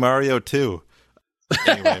world, playing Mario 2.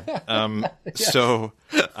 Anyway, so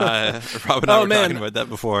Rob and I were talking about that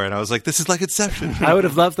before, and I was like, this is like Inception. I would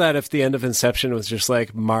have loved that if the end of Inception was just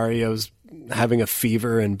like Mario's having a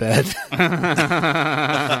fever in bed.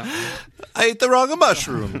 I ate the wrong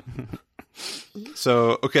mushroom.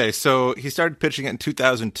 So he started pitching it in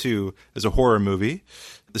 2002 as a horror movie.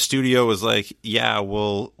 The studio was like, yeah,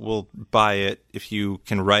 we'll buy it if you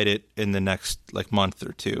can write it in the next like month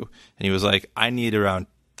or two. And he was like, I need around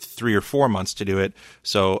 3 or 4 months to do it.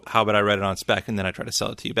 So how about I write it on spec and then I try to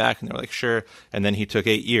sell it to you back? And they were like, sure. And then he took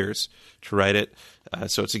 8 years to write it.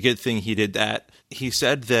 So it's a good thing he did that. He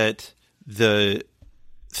said that he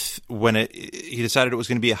decided it was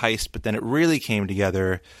going to be a heist, but then it really came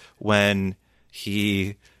together when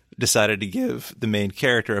he decided to give the main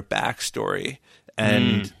character a backstory.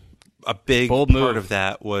 And a big part of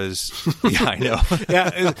that was, yeah, I know.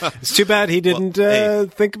 Yeah, it's too bad he didn't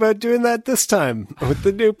think about doing that this time with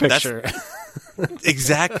the new picture.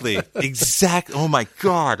 Exactly. Oh my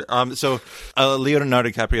God. So Leonardo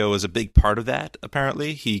DiCaprio was a big part of that.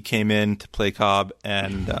 Apparently, he came in to play Cobb,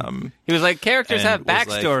 and he was like, "Characters have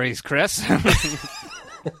backstories, Chris."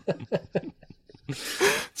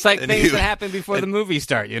 It's like things that happen before the movie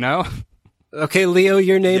start, you know. Okay, Leo,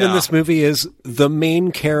 your name in this movie is the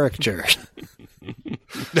main character.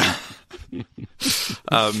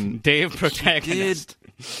 Dave Protagonist.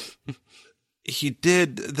 He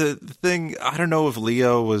did the thing. I don't know if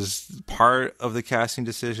Leo was part of the casting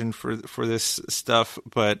decision for this stuff,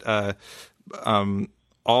 but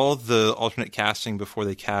all the alternate casting before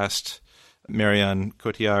they cast Marion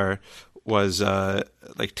Cotillard was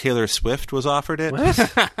like Taylor Swift was offered it.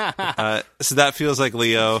 So that feels like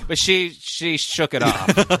Leo. But she shook it off.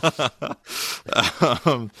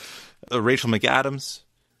 Rachel McAdams,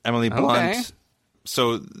 Emily Blunt. Okay.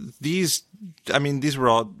 So these were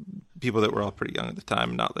all people that were all pretty young at the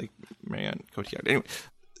time, not like Marianne Cotillard. Anyway,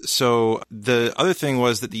 so the other thing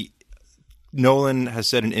was that Nolan has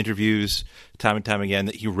said in interviews time and time again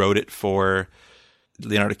that he wrote it for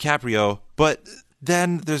Leonardo DiCaprio, but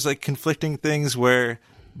then there's like conflicting things where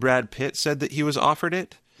Brad Pitt said that he was offered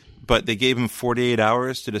it, but they gave him 48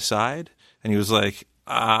 hours to decide, and he was like,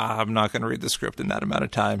 I'm not going to read the script in that amount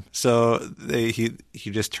of time. So he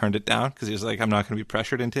just turned it down because he was like, I'm not going to be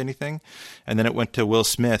pressured into anything. And then it went to Will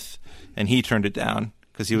Smith, and he turned it down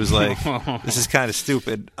because he was like, this is kind of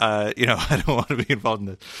stupid. I don't want to be involved in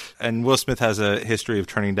this. And Will Smith has a history of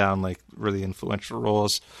turning down like really influential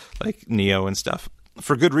roles like Neo and stuff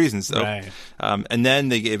for good reasons, though. Right. And then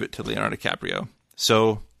they gave it to Leonardo DiCaprio.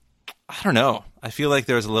 So I don't know. I feel like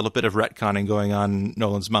there was a little bit of retconning going on in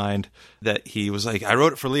Nolan's mind that he was like, I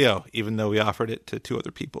wrote it for Leo, even though we offered it to 2 other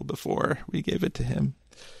people before we gave it to him.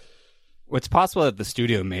 Well, it's possible that the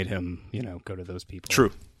studio made him, go to those people.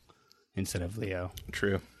 True. Instead of Leo.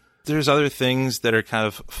 True. There's other things that are kind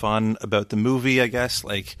of fun about the movie, I guess,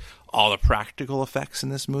 like all the practical effects in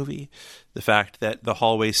this movie. The fact that the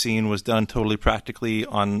hallway scene was done totally practically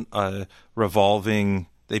on a revolving...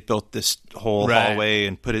 They built this whole hallway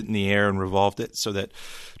and put it in the air and revolved it so that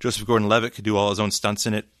Joseph Gordon-Levitt could do all his own stunts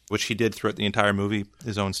in it, which he did throughout the entire movie,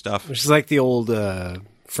 his own stuff. Which is like the old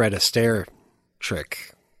Fred Astaire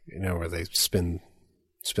trick, where they spin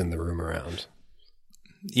the room around.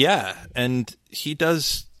 Yeah, and he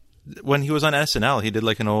does... When he was on SNL, he did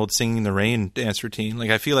like an old Singing in the Rain dance routine. Like,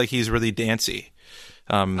 I feel like he's really dancey.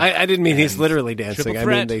 I didn't mean he's literally dancing. I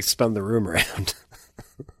mean they spun the room around.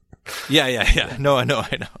 Yeah. No, I know.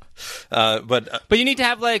 But you need to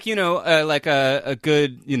have like a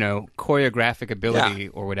good choreographic ability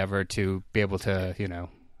or whatever to be able to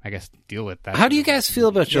I guess deal with that. How do you guys feel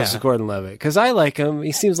about Joseph Gordon-Levitt? Because I like him.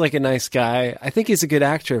 He seems like a nice guy. I think he's a good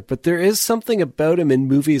actor, but there is something about him in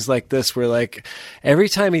movies like this where like every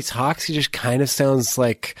time he talks, he just kind of sounds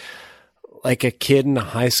like a kid in a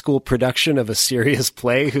high school production of a serious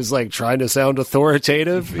play who's like trying to sound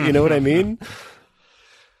authoritative. You know what I mean?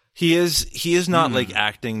 He is not like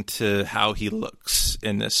acting to how he looks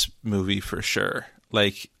in this movie for sure.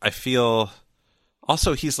 Like, I feel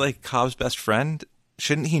also he's like Cobb's best friend.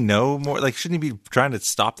 Shouldn't he know more? Like, shouldn't he be trying to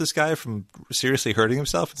stop this guy from seriously hurting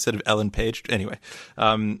himself instead of Ellen Page? Anyway.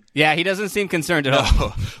 Yeah, he doesn't seem concerned at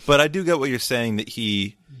all. But I do get what you're saying that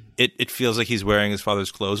it feels like he's wearing his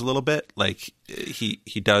father's clothes a little bit. Like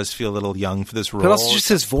he does feel a little young for this role. But also just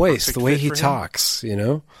his voice, the way he talks,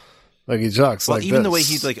 Like he talks like even this. the way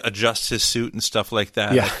he like adjusts his suit and stuff like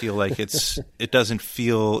that, I feel like he doesn't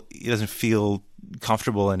feel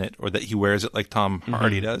comfortable in it, or that he wears it like Tom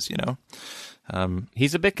Hardy does,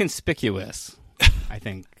 He's a bit conspicuous, I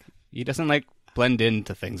think. He doesn't like blend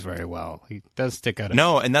into things very well. He does stick out.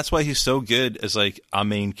 No, and that's why he's so good as like a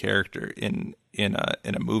main character in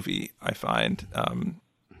a movie, I find.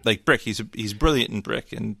 Like Brick, he's brilliant in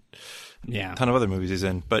Brick and a ton of other movies he's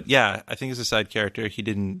in. But yeah, I think as a side character,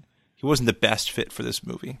 he wasn't the best fit for this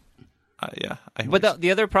movie. But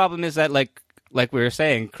the other problem is that, like we were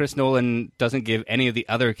saying, Chris Nolan doesn't give any of the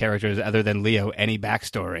other characters other than Leo any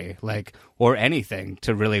backstory, or anything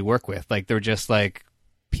to really work with. Like, they're just like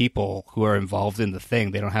people who are involved in the thing.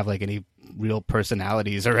 They don't have like any real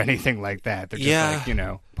personalities or anything like that. They're just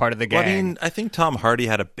like, part of the gang. Well, I mean, I think Tom Hardy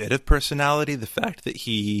had a bit of personality. The fact that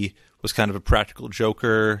he was kind of a practical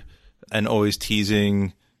joker and always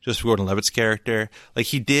teasing Joseph Gordon-Levitt's character,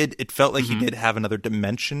 like it felt like he did have another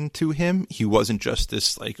dimension to him. He wasn't just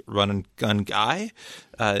this like run and gun guy.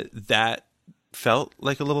 That felt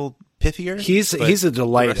like a little pithier. He's a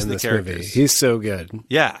delight in this movie. He's so good.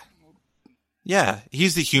 Yeah.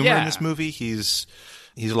 He's the humor in this movie. He's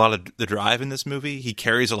a lot of the drive in this movie. He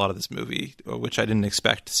carries a lot of this movie, which I didn't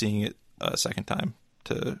expect seeing it a second time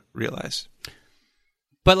to realize.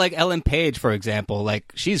 But like Ellen Page, for example,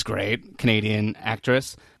 like she's great, Canadian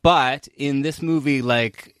actress. But in this movie,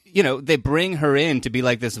 like, they bring her in to be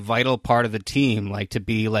like this vital part of the team, like to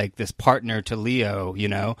be like this partner to Leo,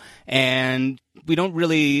 and we don't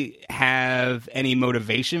really have any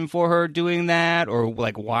motivation for her doing that, or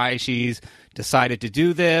like why she's decided to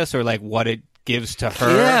do this, or like what it gives to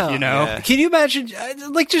her, Yeah. Can you imagine,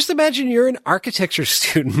 just imagine you're an architecture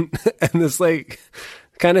student and this like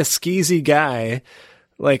kind of skeezy guy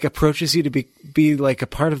like approaches you to be like a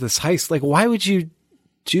part of this heist. Like, why would you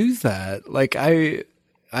do that? Like,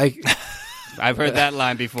 I've heard that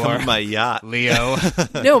line before. Come on my yacht, Leo.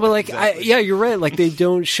 No, but like, you're right. Like, they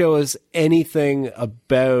don't show us anything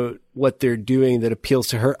about what they're doing that appeals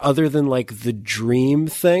to her, other than like the dream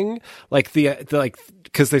thing, like the like,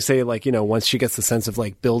 because they say like, you know, once she gets the sense of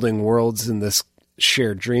like building worlds in this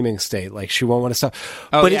shared dreaming state, like she won't want to stop.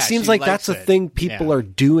 But it seems like that's a thing people are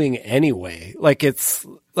doing anyway. Like, it's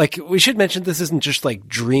like, we should mention this isn't just like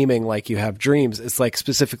dreaming like you have dreams. It's like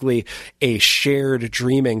specifically a shared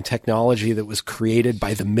dreaming technology that was created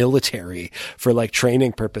by the military for like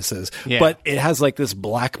training purposes. Yeah. But it has like this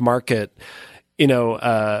black market, you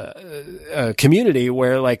know, community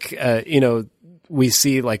where like, you know, we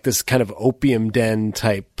see like this kind of opium den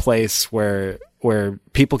type place where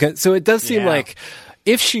people can, so it does seem like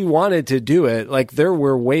if she wanted to do it, like there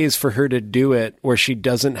were ways for her to do it where she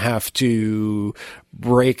doesn't have to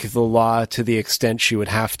break the law to the extent she would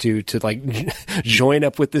have to like join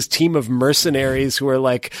up with this team of mercenaries who are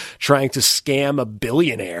like trying to scam a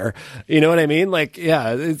billionaire. You know what I mean? Like,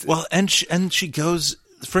 yeah. Well, and she goes,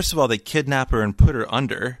 first of all, they kidnap her and put her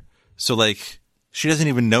under. So like, she doesn't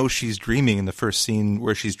even know she's dreaming in the first scene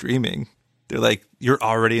where she's dreaming. They're like, you're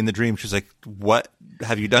already in the dream. She's like, what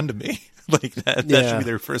have you done to me? Like that should be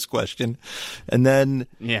their first question. And then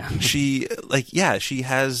she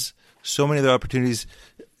has so many other opportunities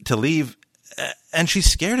to leave, and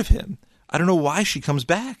she's scared of him. I don't know why she comes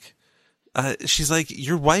back. She's like,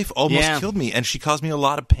 your wife almost killed me, and she caused me a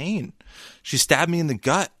lot of pain. She stabbed me in the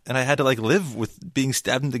gut, and I had to like live with being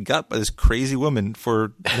stabbed in the gut by this crazy woman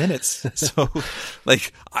for minutes. So,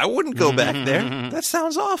 like, I wouldn't go back there. That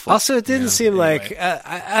sounds awful. Also, it didn't seem like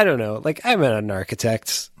I don't know. Like, I'm not an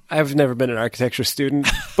architect. I've never been an architecture student,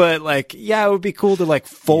 but like, yeah, it would be cool to like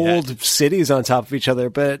fold cities on top of each other.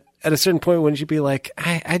 But at a certain point, wouldn't you be like,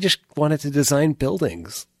 I just wanted to design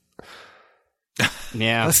buildings.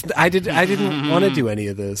 Yeah, I didn't want to do any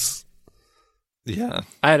of this. Yeah,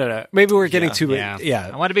 I don't know. Maybe we're getting too. Yeah,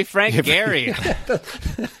 I want to be Frank Gehry.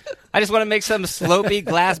 I just want to make some slopey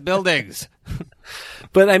glass buildings.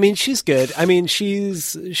 But I mean, she's good. I mean,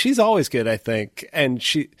 she's always good, I think, and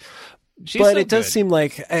but it does seem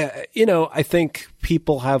like, you know, I think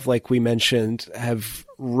people have, like we mentioned, have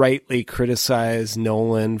rightly criticized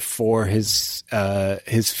Nolan for his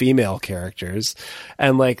female characters,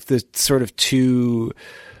 and like the sort of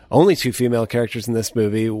only two female characters in this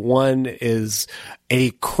movie. One is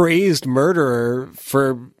a crazed murderer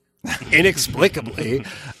for inexplicably,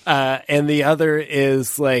 and the other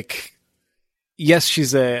is like, yes,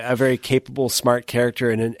 she's a very capable, smart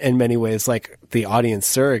character, and in many ways, like the audience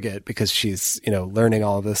surrogate, because she's, you know, learning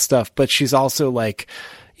all of this stuff. But she's also like,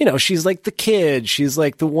 you know, she's like the kid. She's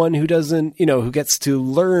like the one who doesn't, you know, who gets to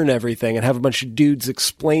learn everything and have a bunch of dudes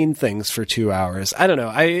explain things for 2 hours. I don't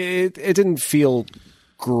know. It didn't feel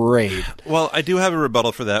great. Well, I do have a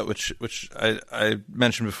rebuttal for that, which I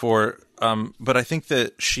mentioned before. But I think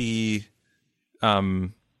that she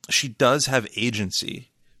does have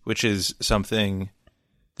agency, which is something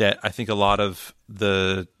that I think a lot of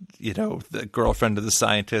the girlfriend of the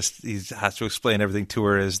scientist, he has to explain everything to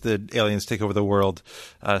her as the aliens take over the world,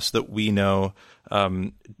 so that we know,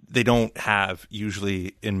 they don't have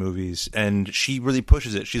usually in movies. And she really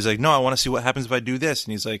pushes it. She's like, no, I want to see what happens if I do this.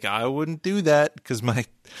 And he's like, I wouldn't do that because my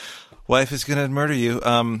wife is going to murder you.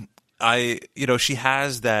 She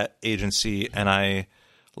has that agency, and I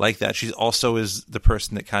like that. She also is the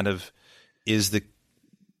person that kind of is the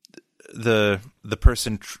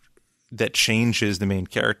person that changes the main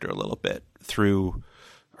character a little bit through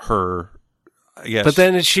her, I guess. But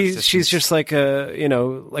then she's just like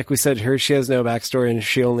like we said, she has no backstory, and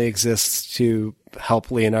she only exists to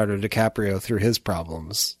help Leonardo DiCaprio through his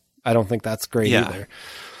problems. I don't think that's great either.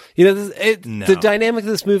 You know, the dynamic of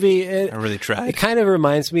this movie, I really tried. It kind of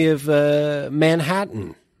reminds me of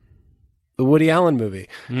Manhattan, the Woody Allen movie,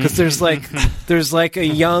 because there's like a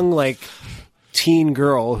young, like, teen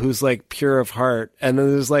girl who's like pure of heart, and then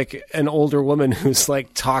there's like an older woman who's like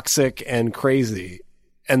toxic and crazy,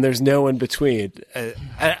 and there's no in between.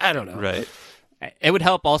 I don't know. Right. It would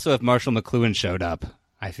help also if Marshall McLuhan showed up.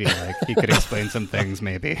 I feel like he could explain some things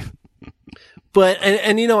maybe. But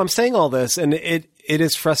and you know, I'm saying all this, and it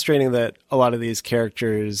is frustrating that a lot of these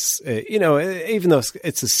characters, even though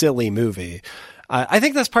it's a silly movie, I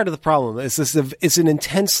think that's part of the problem. It's an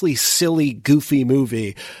intensely silly, goofy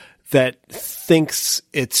movie that thinks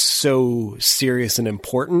it's so serious and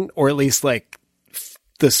important, or at least like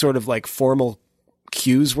the sort of like formal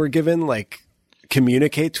cues we're given, like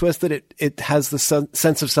communicate to us that it has the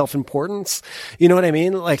sense of self-importance. You know what I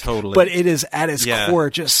mean? Like, totally. But it is at its core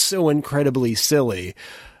just so incredibly silly.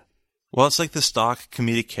 Well, it's like the stock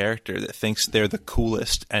comedic character that thinks they're the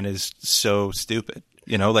coolest and is so stupid.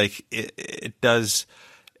 You know, like it does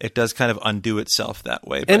kind of undo itself that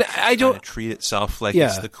way. And I don't treat itself like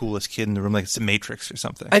it's the coolest kid in the room, like it's the Matrix or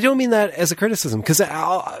something. I don't mean that as a criticism, because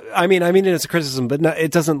I mean it as a criticism, but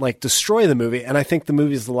it doesn't like destroy the movie. And I think the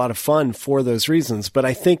movie is a lot of fun for those reasons. But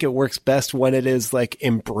I think it works best when it is like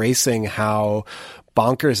embracing how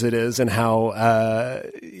bonkers it is and how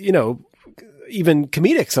even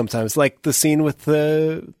comedic sometimes, like the scene with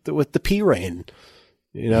the pea rain.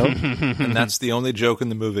 You know, and that's the only joke in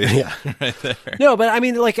the movie. Yeah, right there. No, but I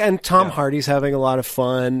mean, like, and Tom Hardy's having a lot of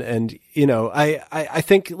fun, and you know, I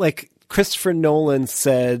think like Christopher Nolan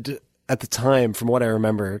said at the time, from what I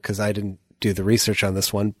remember, because I didn't do the research on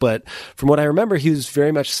this one, but from what I remember, he was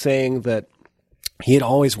very much saying that he had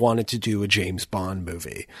always wanted to do a James Bond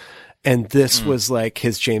movie. And this was like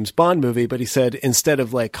his James Bond movie, but he said instead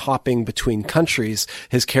of like hopping between countries,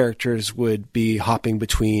 his characters would be hopping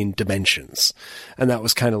between dimensions. And that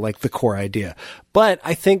was kind of like the core idea. But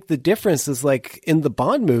I think the difference is like in the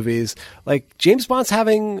Bond movies, like James Bond's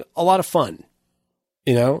having a lot of fun,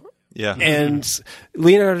 you know? Yeah. And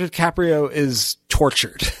Leonardo DiCaprio is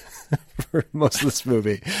tortured for most of this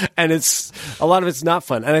movie. And a lot of it's not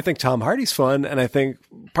fun. And I think Tom Hardy's fun, and I think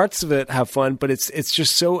parts of it have fun, but it's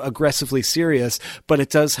just so aggressively serious. But it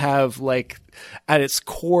does have like at its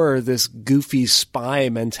core this goofy spy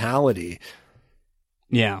mentality.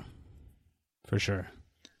 Yeah, for sure.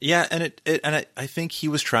 Yeah, and I think he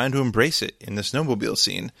was trying to embrace it in the snowmobile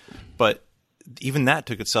scene, but even that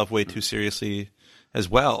took itself way too seriously as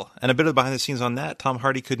well. And a bit of behind the scenes on that, Tom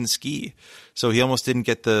Hardy couldn't ski, so he almost didn't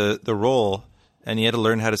get the role, and he had to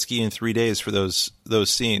learn how to ski in 3 days for those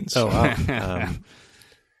scenes. Oh wow.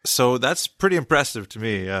 So that's pretty impressive to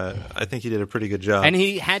me. I think he did a pretty good job. And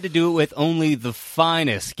he had to do it with only the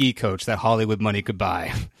finest ski coach that Hollywood money could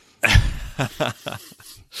buy.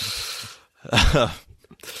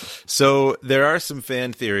 So there are some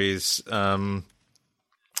fan theories, and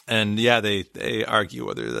yeah, they argue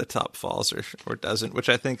whether the top falls or doesn't, which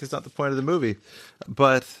I think is not the point of the movie.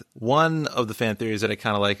 But one of the fan theories that I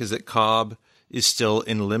kind of like is that Cobb is still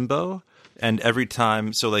in limbo. And every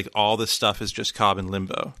time, so like all this stuff is just Cobb in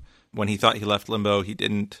limbo. When he thought he left limbo, he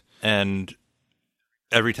didn't. And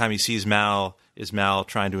every time he sees Mal, is Mal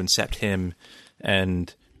trying to incept him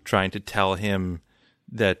and trying to tell him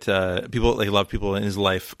that people, like love people in his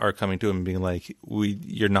life, are coming to him and being like,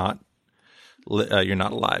 you're not alive. You're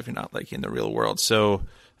not like in the real world. So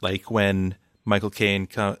like when Michael Caine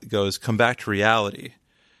goes, come back to reality,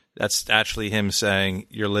 that's actually him saying,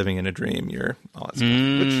 you're living in a dream. You're all that stuff,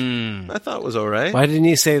 which I thought was all right. Why didn't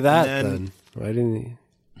he say that then? Why didn't he?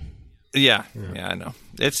 Yeah, I know.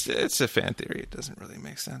 It's a fan theory. It doesn't really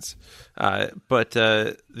make sense. But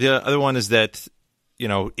the other one is that, you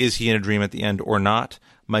know, is he in a dream at the end or not?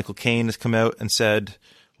 Michael Caine has come out and said,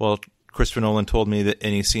 well, Christopher Nolan told me that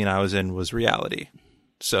any scene I was in was reality.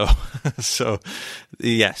 So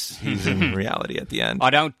yes, he's in reality at the end. I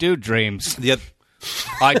don't do dreams.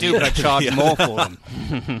 I do, but I charge more for them.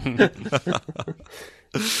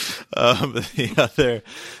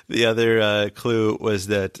 The other clue was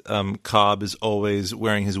that Cobb is always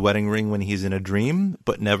wearing his wedding ring when he's in a dream,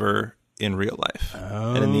 but never in real life.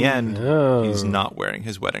 Oh. And in the end, he's not wearing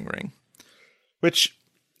his wedding ring, which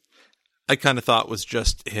I kind of thought was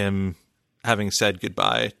just him having said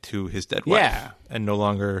goodbye to his dead wife and no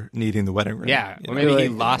longer needing the wedding ring. Yeah, or maybe he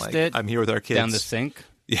lost it. I'm here with our kids down the sink.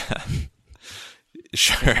 Yeah.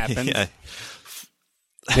 Sure. Yeah.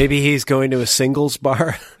 Maybe he's going to a singles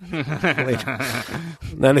bar. Like,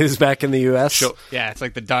 none who's back in the U.S. It's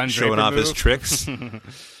like the Don showing Draper off move. his tricks.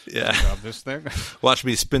 Yeah. Grab this thing. Watch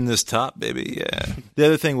me spin this top, baby. Yeah. The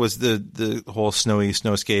other thing was the whole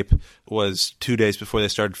snowscape was 2 days before they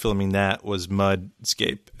started filming. That was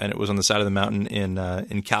mudscape, and it was on the side of the mountain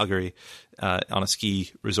in Calgary on a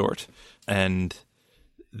ski resort, and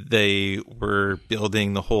they were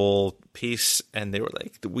building the whole piece, and they were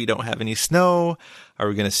like, we don't have any snow. Are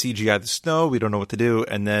we going to CGI the snow? We don't know what to do.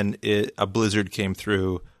 And then a blizzard came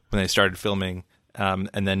through when they started filming,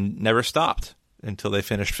 and then never stopped until they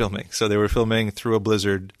finished filming. So they were filming through a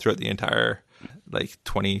blizzard throughout the entire,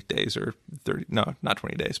 20 days or 30, no, not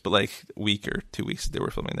 20 days, but a week or 2 weeks they were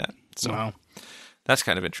filming that. So wow. That's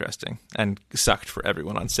kind of interesting and sucked for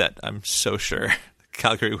everyone on set, I'm so sure.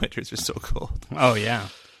 Calgary winters are so cold. Oh, yeah.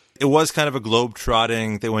 It was kind of a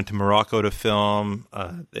globe-trotting. They went to Morocco to film.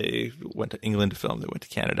 They went to England to film. They went to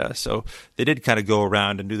Canada. So they did kind of go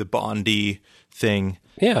around and do the Bondy thing.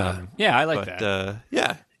 Yeah. Yeah, I like that.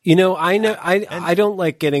 Yeah. You know, I don't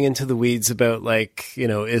like getting into the weeds about like, you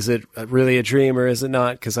know, is it really a dream or is it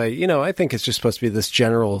not? Because I think it's just supposed to be this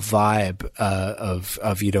general vibe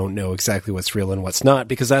of you don't know exactly what's real and what's not,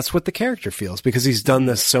 because that's what the character feels, because he's done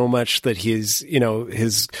this so much that he's, you know,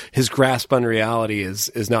 his grasp on reality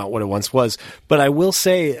is not what it once was. But I will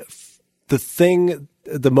say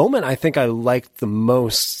the moment I think I liked the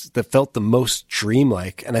most, that felt the most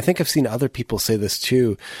dreamlike, and I think I've seen other people say this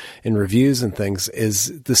too in reviews and things,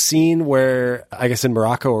 is the scene where, I guess in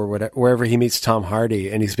Morocco or wherever he meets Tom Hardy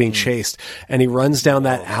and he's being chased and he runs down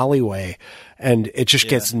that alleyway and it just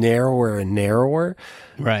gets narrower and narrower.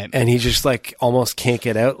 Right. And he just like almost can't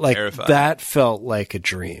get out. Like terrifying. That felt like a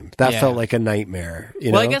dream. That felt like a nightmare.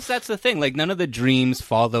 You know? I guess that's the thing. Like none of the dreams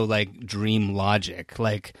follow like dream logic.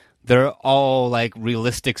 Like they're all like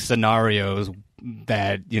realistic scenarios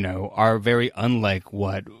that, you know, are very unlike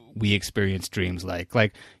what we experience dreams like.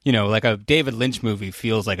 Like, you know, like a David Lynch movie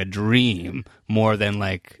feels like a dream more than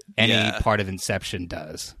like any part of Inception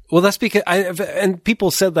does. Well, that's because and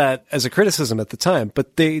people said that as a criticism at the time,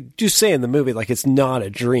 but they do say in the movie, like, it's not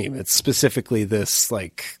a dream. It's specifically this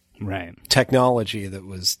like technology that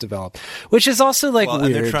was developed, which is also like weird.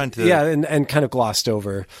 And they're trying to, and kind of glossed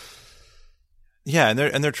over. Yeah,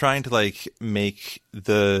 and they're trying to like make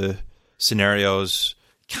the scenarios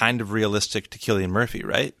kind of realistic to Cillian Murphy,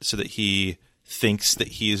 right? So that he thinks that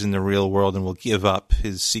he is in the real world and will give up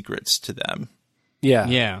his secrets to them. Yeah.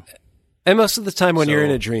 Yeah. And most of the time when you're in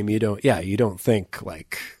a dream, you don't think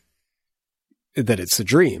like that it's a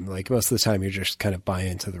dream. Like most of the time you just kind of buy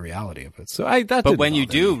into the reality of it. So but when you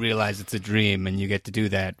do realize it's a dream and you get to do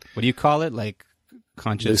that, what do you call it? Like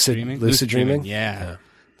conscious dreaming? Lucid dreaming? Yeah.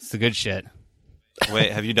 It's the good shit.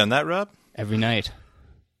 Wait, have you done that, Rob? Every night.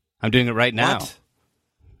 I'm doing it right now. What?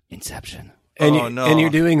 Inception. And and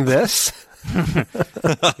you're doing this?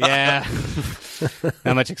 Yeah.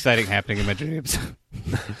 Not much exciting happening in my dreams.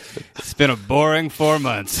 It's been a boring 4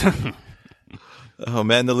 months. Oh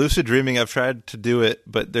man, the lucid dreaming, I've tried to do it,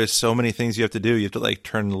 but there's so many things you have to do. You have to like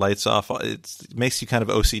turn the lights off. It makes you kind of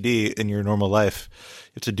OCD in your normal life.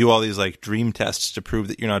 You have to do all these like dream tests to prove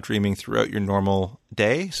that you're not dreaming throughout your normal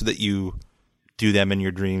day, so that you do them in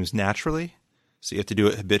your dreams naturally. So you have to do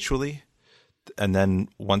it habitually. And then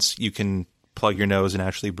once you can plug your nose and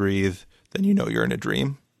actually breathe, then you know you're in a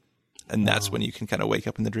dream. And that's when you can kind of wake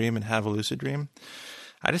up in the dream and have a lucid dream.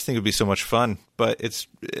 I just think it would be so much fun, but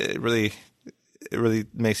it really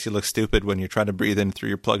makes you look stupid when you're trying to breathe in through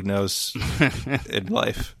your plugged nose in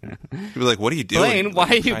life. People are like, what are you doing? Blaine, why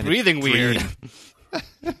are you breathing weird?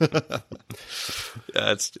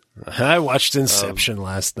 I watched Inception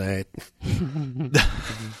last night.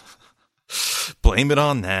 Blame it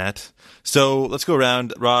on that. So let's go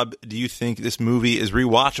around. Rob, do you think this movie is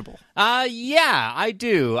rewatchable? Yeah, I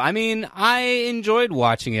do. I mean, I enjoyed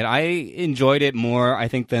watching it. I enjoyed it more, I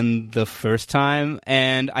think, than the first time.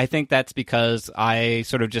 And I think that's because I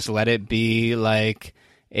sort of just let it be like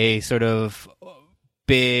a sort of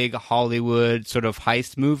big Hollywood sort of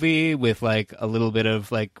heist movie with like a little bit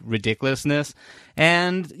of like ridiculousness.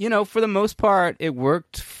 And, you know, for the most part, it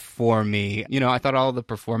worked for me. You know, I thought all the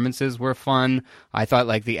performances were fun. I thought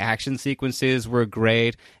like the action sequences were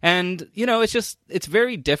great. And, you know, it's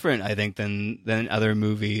very different, I think, than other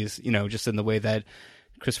movies, you know, just in the way that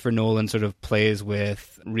Christopher Nolan sort of plays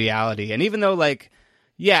with reality. And even though like,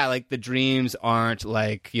 yeah, like the dreams aren't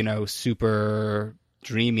like, you know, super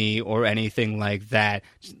dreamy or anything like that,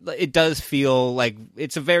 it does feel like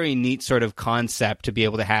it's a very neat sort of concept to be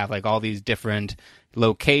able to have like all these different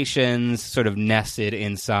locations sort of nested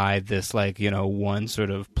inside this like, you know, one sort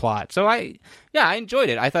of plot. So I enjoyed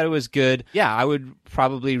it. I thought it was good. Yeah, I would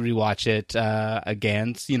probably rewatch it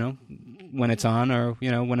again, you know, when it's on, or, you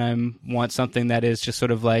know, when I want something that is just sort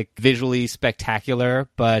of like visually spectacular,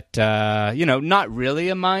 but you know, not really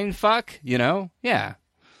a mind fuck, you know? Yeah.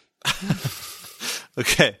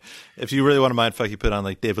 Okay, if you really want to mindfuck, you put on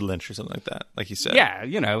like David Lynch or something like that, like you said. Yeah,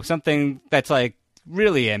 you know, something that's like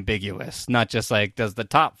really ambiguous, not just like, does the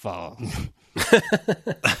top fall?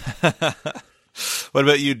 What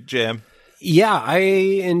about you, Jam? Yeah, I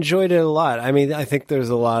enjoyed it a lot. I mean, I think there's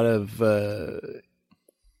a lot of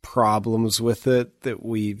problems with it that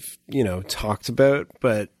we've, you know, talked about,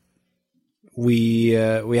 but we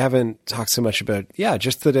haven't talked so much about,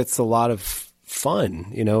 just that it's a lot of fun,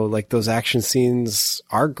 you know, like those action scenes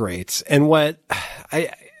are great. And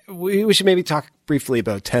we should maybe talk briefly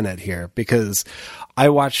about Tenet here, because I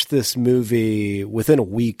watched this movie within a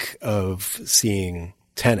week of seeing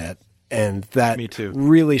Tenet, And that me too.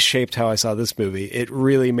 Really shaped how I saw this movie. It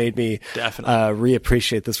really made me definitely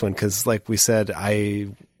reappreciate this one because, like we said, I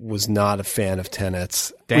was not a fan of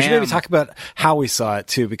Tenet. Damn. We should maybe talk about how we saw it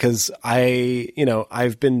too, because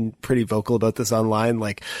I've been pretty vocal about this online.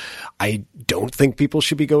 Like, I don't think people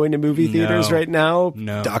should be going to movie theaters right now.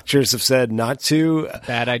 No. Doctors have said not to.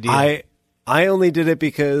 Bad idea. I only did it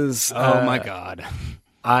because oh my God,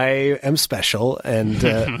 I am special, and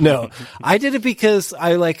no, I did it because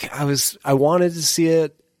I wanted to see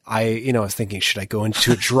it. I was thinking, should I go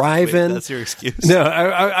into a drive-in? Wait, that's your excuse. No,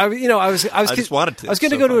 I just wanted to. I was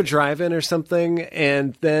going to go to a drive-in or something,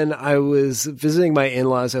 and then I was visiting my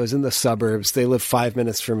in-laws. I was in the suburbs. They live 5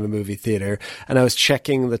 minutes from a movie theater, and I was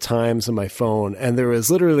checking the times on my phone, and there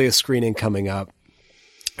was literally a screening coming up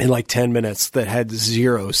in like 10 minutes that had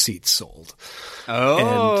 0 seats sold.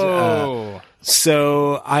 Oh. And,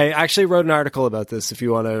 so I actually wrote an article about this if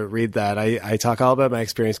you want to read that. I talk all about my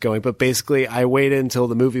experience going, but basically I waited until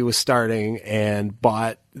the movie was starting and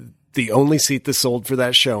bought the only seat that sold for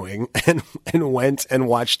that showing and went and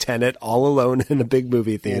watched Tenet all alone in a big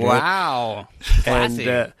movie theater. Wow. Classy.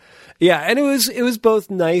 And and it was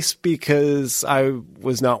both nice because I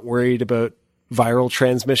was not worried about viral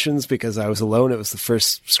transmissions because I was alone. It was the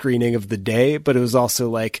first screening of the day, but it was also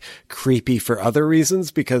like creepy for other reasons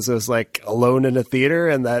because I was like alone in a theater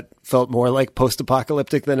and that felt more like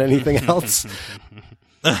post-apocalyptic than anything else.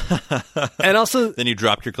 And also then you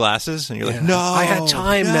dropped your glasses and you're like, no, I had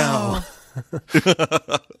time now.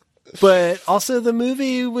 But also the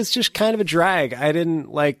movie was just kind of a drag. I didn't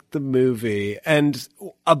like the movie. And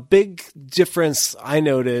a big difference I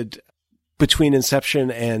noted between Inception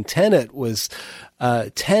and Tenet was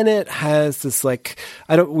Tenet has this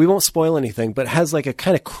we won't spoil anything, but has like a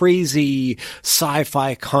kind of crazy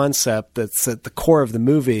sci-fi concept that's at the core of the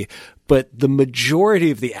movie. But the majority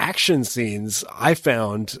of the action scenes I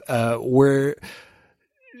found were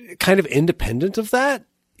kind of independent of that.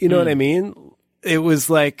 You know what I mean? It was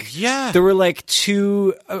like, there were like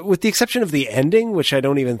two, with the exception of the ending, which I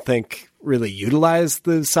don't even think really utilized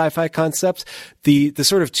the sci-fi concept. The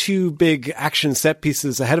sort of two big action set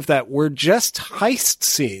pieces ahead of that were just heist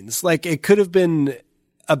scenes. Like it could have been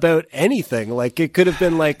about anything. Like it could have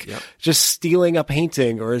been like just stealing a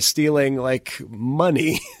painting or stealing like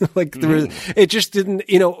money. Like it just didn't,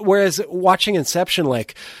 whereas watching Inception,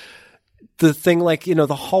 like, the thing like,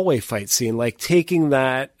 the hallway fight scene, like taking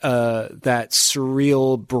that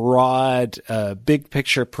surreal, broad, big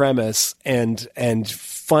picture premise and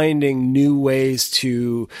finding new ways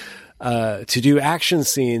to do action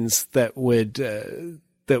scenes that would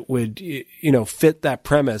fit that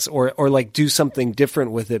premise or like do something different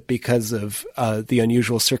with it because of the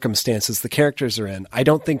unusual circumstances the characters are in. I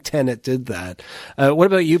don't think Tenet did that. What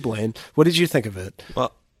about you, Blaine? What did you think of it?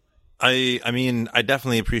 Well, I mean, I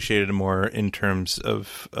definitely appreciated it more in terms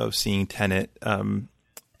of seeing Tenet.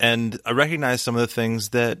 And I recognize some of the things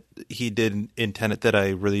that he did in Tenet that I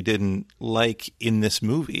really didn't like in this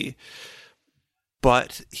movie.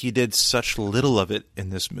 But he did such little of it in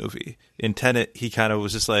this movie. In Tenet, he kind of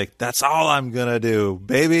was just like, that's all I'm going to do,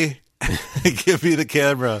 baby. Give me the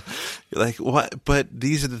camera. You're like, what? But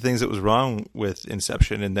these are the things that was wrong with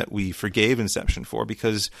Inception and that we forgave Inception for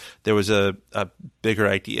because there was a bigger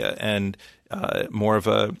idea and more of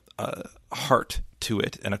a heart to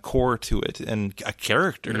it and a core to it and a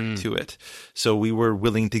character to it. So we were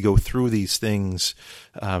willing to go through these things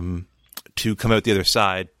to come out the other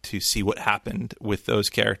side to see what happened with those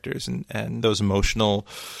characters and those emotional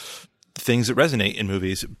things that resonate in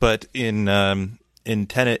movies. But in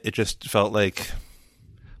Tenet, it just felt like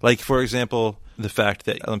for example, the fact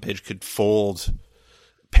that Ellen Page could fold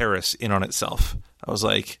Paris in on itself. I was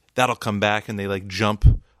like, that'll come back, and they like jump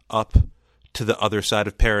up to the other side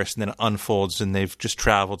of Paris, and then it unfolds, and they've just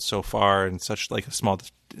traveled so far and such like a small,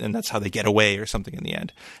 and that's how they get away or something in the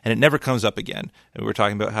end. And it never comes up again. And we were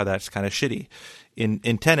talking about how that's kind of shitty. In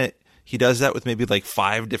Tenet, he does that with maybe like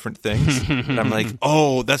 5 different things, and I'm like,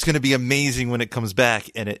 oh, that's going to be amazing when it comes back,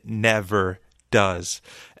 and it never does.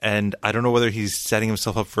 And I don't know whether he's setting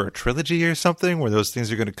himself up for a trilogy or something where those things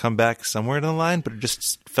are going to come back somewhere down the line, but it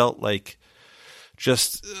just felt like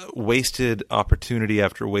just wasted opportunity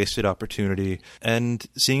after wasted opportunity. And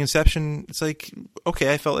seeing Inception, it's like,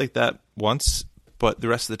 okay, I felt like that once, but the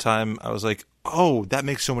rest of the time I was like, oh, that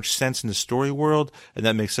makes so much sense in the story world, and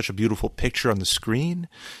that makes such a beautiful picture on the screen,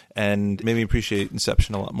 and made me appreciate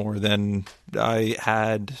Inception a lot more than I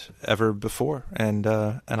had ever before. And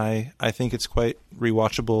I think it's quite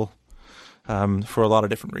rewatchable for a lot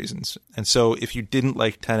of different reasons. And so if you didn't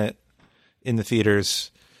like Tenet in the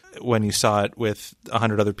theaters, when you saw it with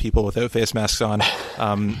 100 other people without face masks on.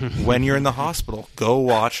 When you're in the hospital, go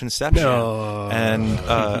watch Inception. No. And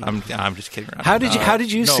I'm just kidding around. How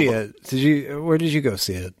did you see it? Where did you go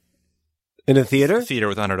see it? In a theater? Theater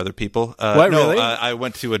with 100 other people. What, really? I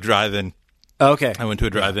went to a drive-in. Okay. I went to a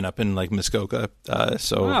drive-in up in like Muskoka.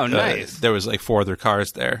 Nice. There was like 4 other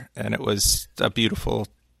cars there, and it was a beautiful,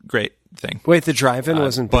 great thing. Wait, the drive-in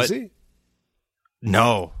wasn't busy?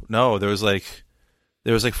 No. There was like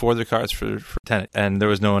 4 other cars for Tenet, and there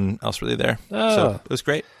was no one else really there. Oh. So it was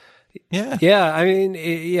great. Yeah. Yeah, I mean,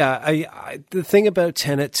 I the thing about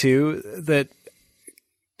Tenet too that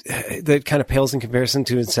kind of pales in comparison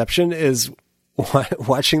to Inception is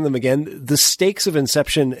watching them again. The stakes of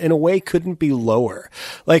Inception in a way couldn't be lower.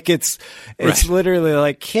 Like it's Right. literally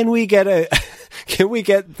like, can we get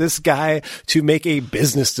this guy to make a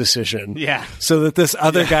business decision? Yeah. So that this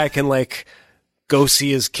other guy can like go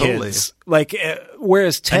see his kids. Like,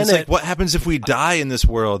 whereas Tenet, And it's like, what happens if we die in this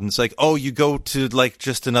world? And it's like, oh, you go to like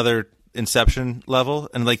just another Inception level,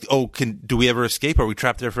 and like, oh, do we ever escape? Are we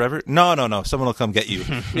trapped there forever? No. Someone will come get you. You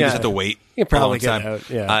just have to wait. You probably a long get time. out.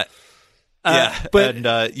 Yeah.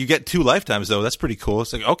 But you get 2 lifetimes though. That's pretty cool.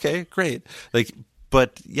 It's like, okay, great. Like,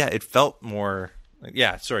 but yeah, it felt more.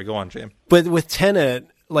 Sorry, go on, James. But with Tenet,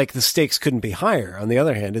 like the stakes couldn't be higher. On the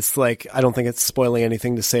other hand, it's like, I don't think it's spoiling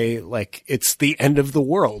anything to say like it's the end of the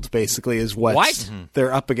world. Basically, is what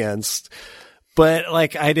they're up against. But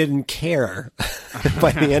like, I didn't care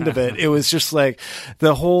by the end of it. It was just like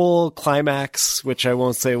the whole climax, which I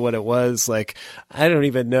won't say what it was. Like, I don't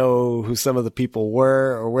even know who some of the people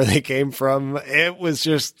were or where they came from. It was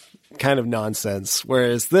just kind of nonsense.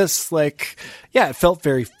 Whereas this, like, yeah, it felt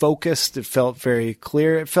very focused. It felt very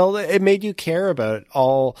clear. It made you care about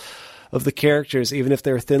all of the characters, even if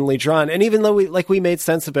they're thinly drawn. And even though we made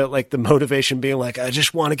sense about like the motivation being like, I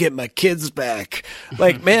just want to get my kids back.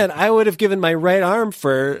 Like, man, I would have given my right arm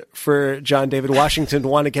for John David Washington to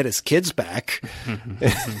want to get his kids back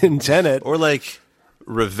in Tenet. Or like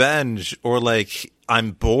revenge, or like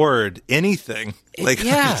I'm bored, anything. Like, I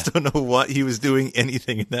just don't know what he was doing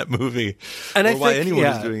anything in that movie, and or why anyone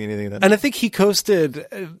was doing anything in that movie. And I think he coasted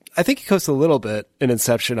a little bit in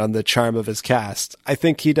Inception on the charm of his cast. I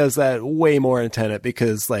think he does that way more in Tenet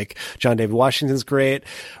because, like, John David Washington's great.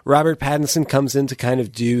 Robert Pattinson comes in to kind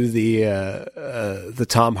of do the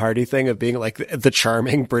Tom Hardy thing of being like the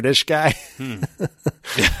charming British guy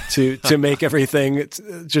to make everything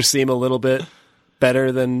just seem a little bit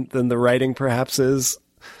better than the writing perhaps is.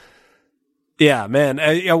 Yeah, man.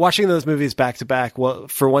 Watching those movies back to back, well,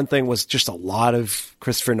 for one thing, was just a lot of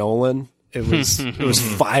Christopher Nolan. It was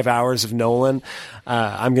 5 hours of Nolan.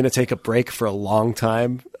 I'm going to take a break for a long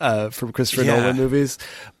time from Christopher Nolan movies.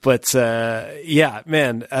 But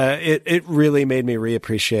man, it really made me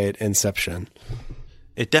reappreciate Inception.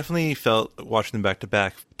 It definitely felt, watching them back to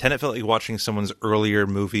back, Tenet felt like watching someone's earlier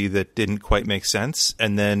movie that didn't quite make sense,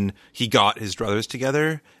 and then he got his druthers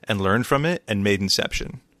together and learned from it and made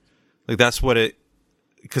Inception. Like, that's what it,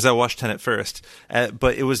 because I watched Tenet first,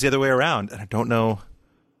 but it was the other way around, and I don't know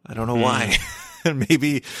why.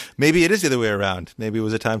 maybe it is the other way around. Maybe it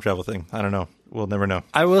was a time travel thing. I don't know. We'll never know.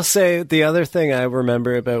 I will say the other thing I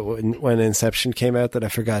remember about when Inception came out that I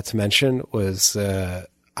forgot to mention was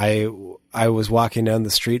I was walking down the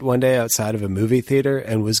street one day outside of a movie theater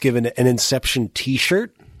and was given an Inception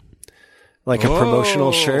t-shirt, like a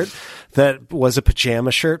promotional shirt that was a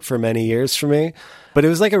pajama shirt for many years for me. But it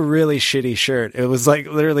was like a really shitty shirt. It was like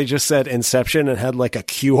literally just said Inception and had like a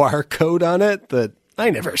QR code on it that I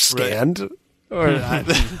never scanned. Right. Or I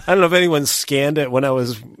don't know if anyone scanned it when I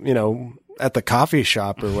was, at the coffee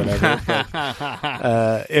shop or whatever.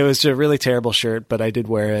 But, it was a really terrible shirt, but I did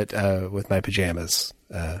wear it with my pajamas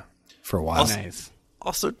for a while.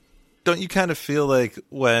 Also, don't you kind of feel like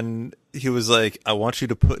when he was like, I want you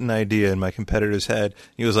to put an idea in my competitor's head,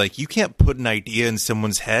 he was like, you can't put an idea in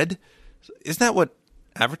someone's head? Isn't that what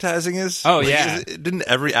advertising is? Oh, like, yeah. Didn't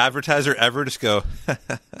every advertiser ever just go,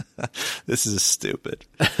 this is stupid?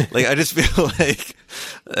 Like, I just feel like,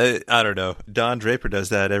 I don't know. Don Draper does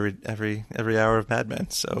that every hour of Mad Men.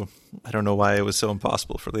 So I don't know why it was so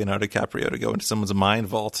impossible for Leonardo DiCaprio to go into someone's mind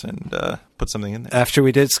vault and put something in there. After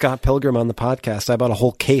we did Scott Pilgrim on the podcast, I bought a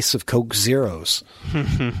whole case of Coke Zeros.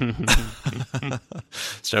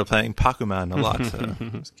 Started playing Pac-Man a lot.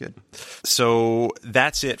 It was good. So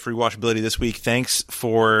that's it for rewatchability this week. Thanks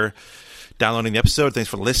for downloading the episode. Thanks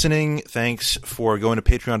for listening. Thanks for going to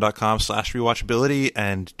patreon.com/rewatchability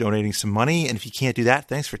and donating some money. And if you can't do that,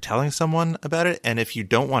 thanks for telling someone about it. And if you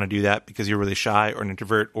don't want to do that because you're really shy or an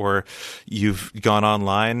introvert, or you've gone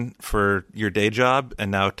online for your day job and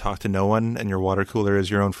now talk to no one and your water cooler is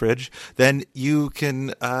your own fridge, then you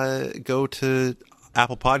can go to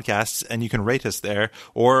Apple Podcasts and you can rate us there,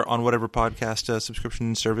 or on whatever podcast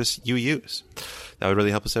subscription service you use. That would really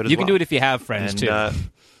help us out as well. You can do it if you have friends, too.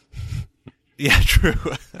 Yeah, true.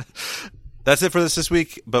 That's it for this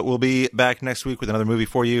week, but we'll be back next week with another movie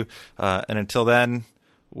for you. And until then,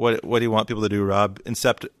 what do you want people to do, Rob?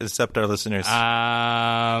 Incept our listeners.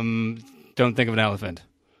 Don't think of an elephant.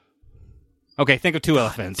 Okay, think of two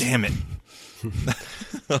elephants. Damn it.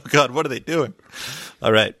 Oh, God, what are they doing?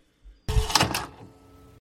 All right.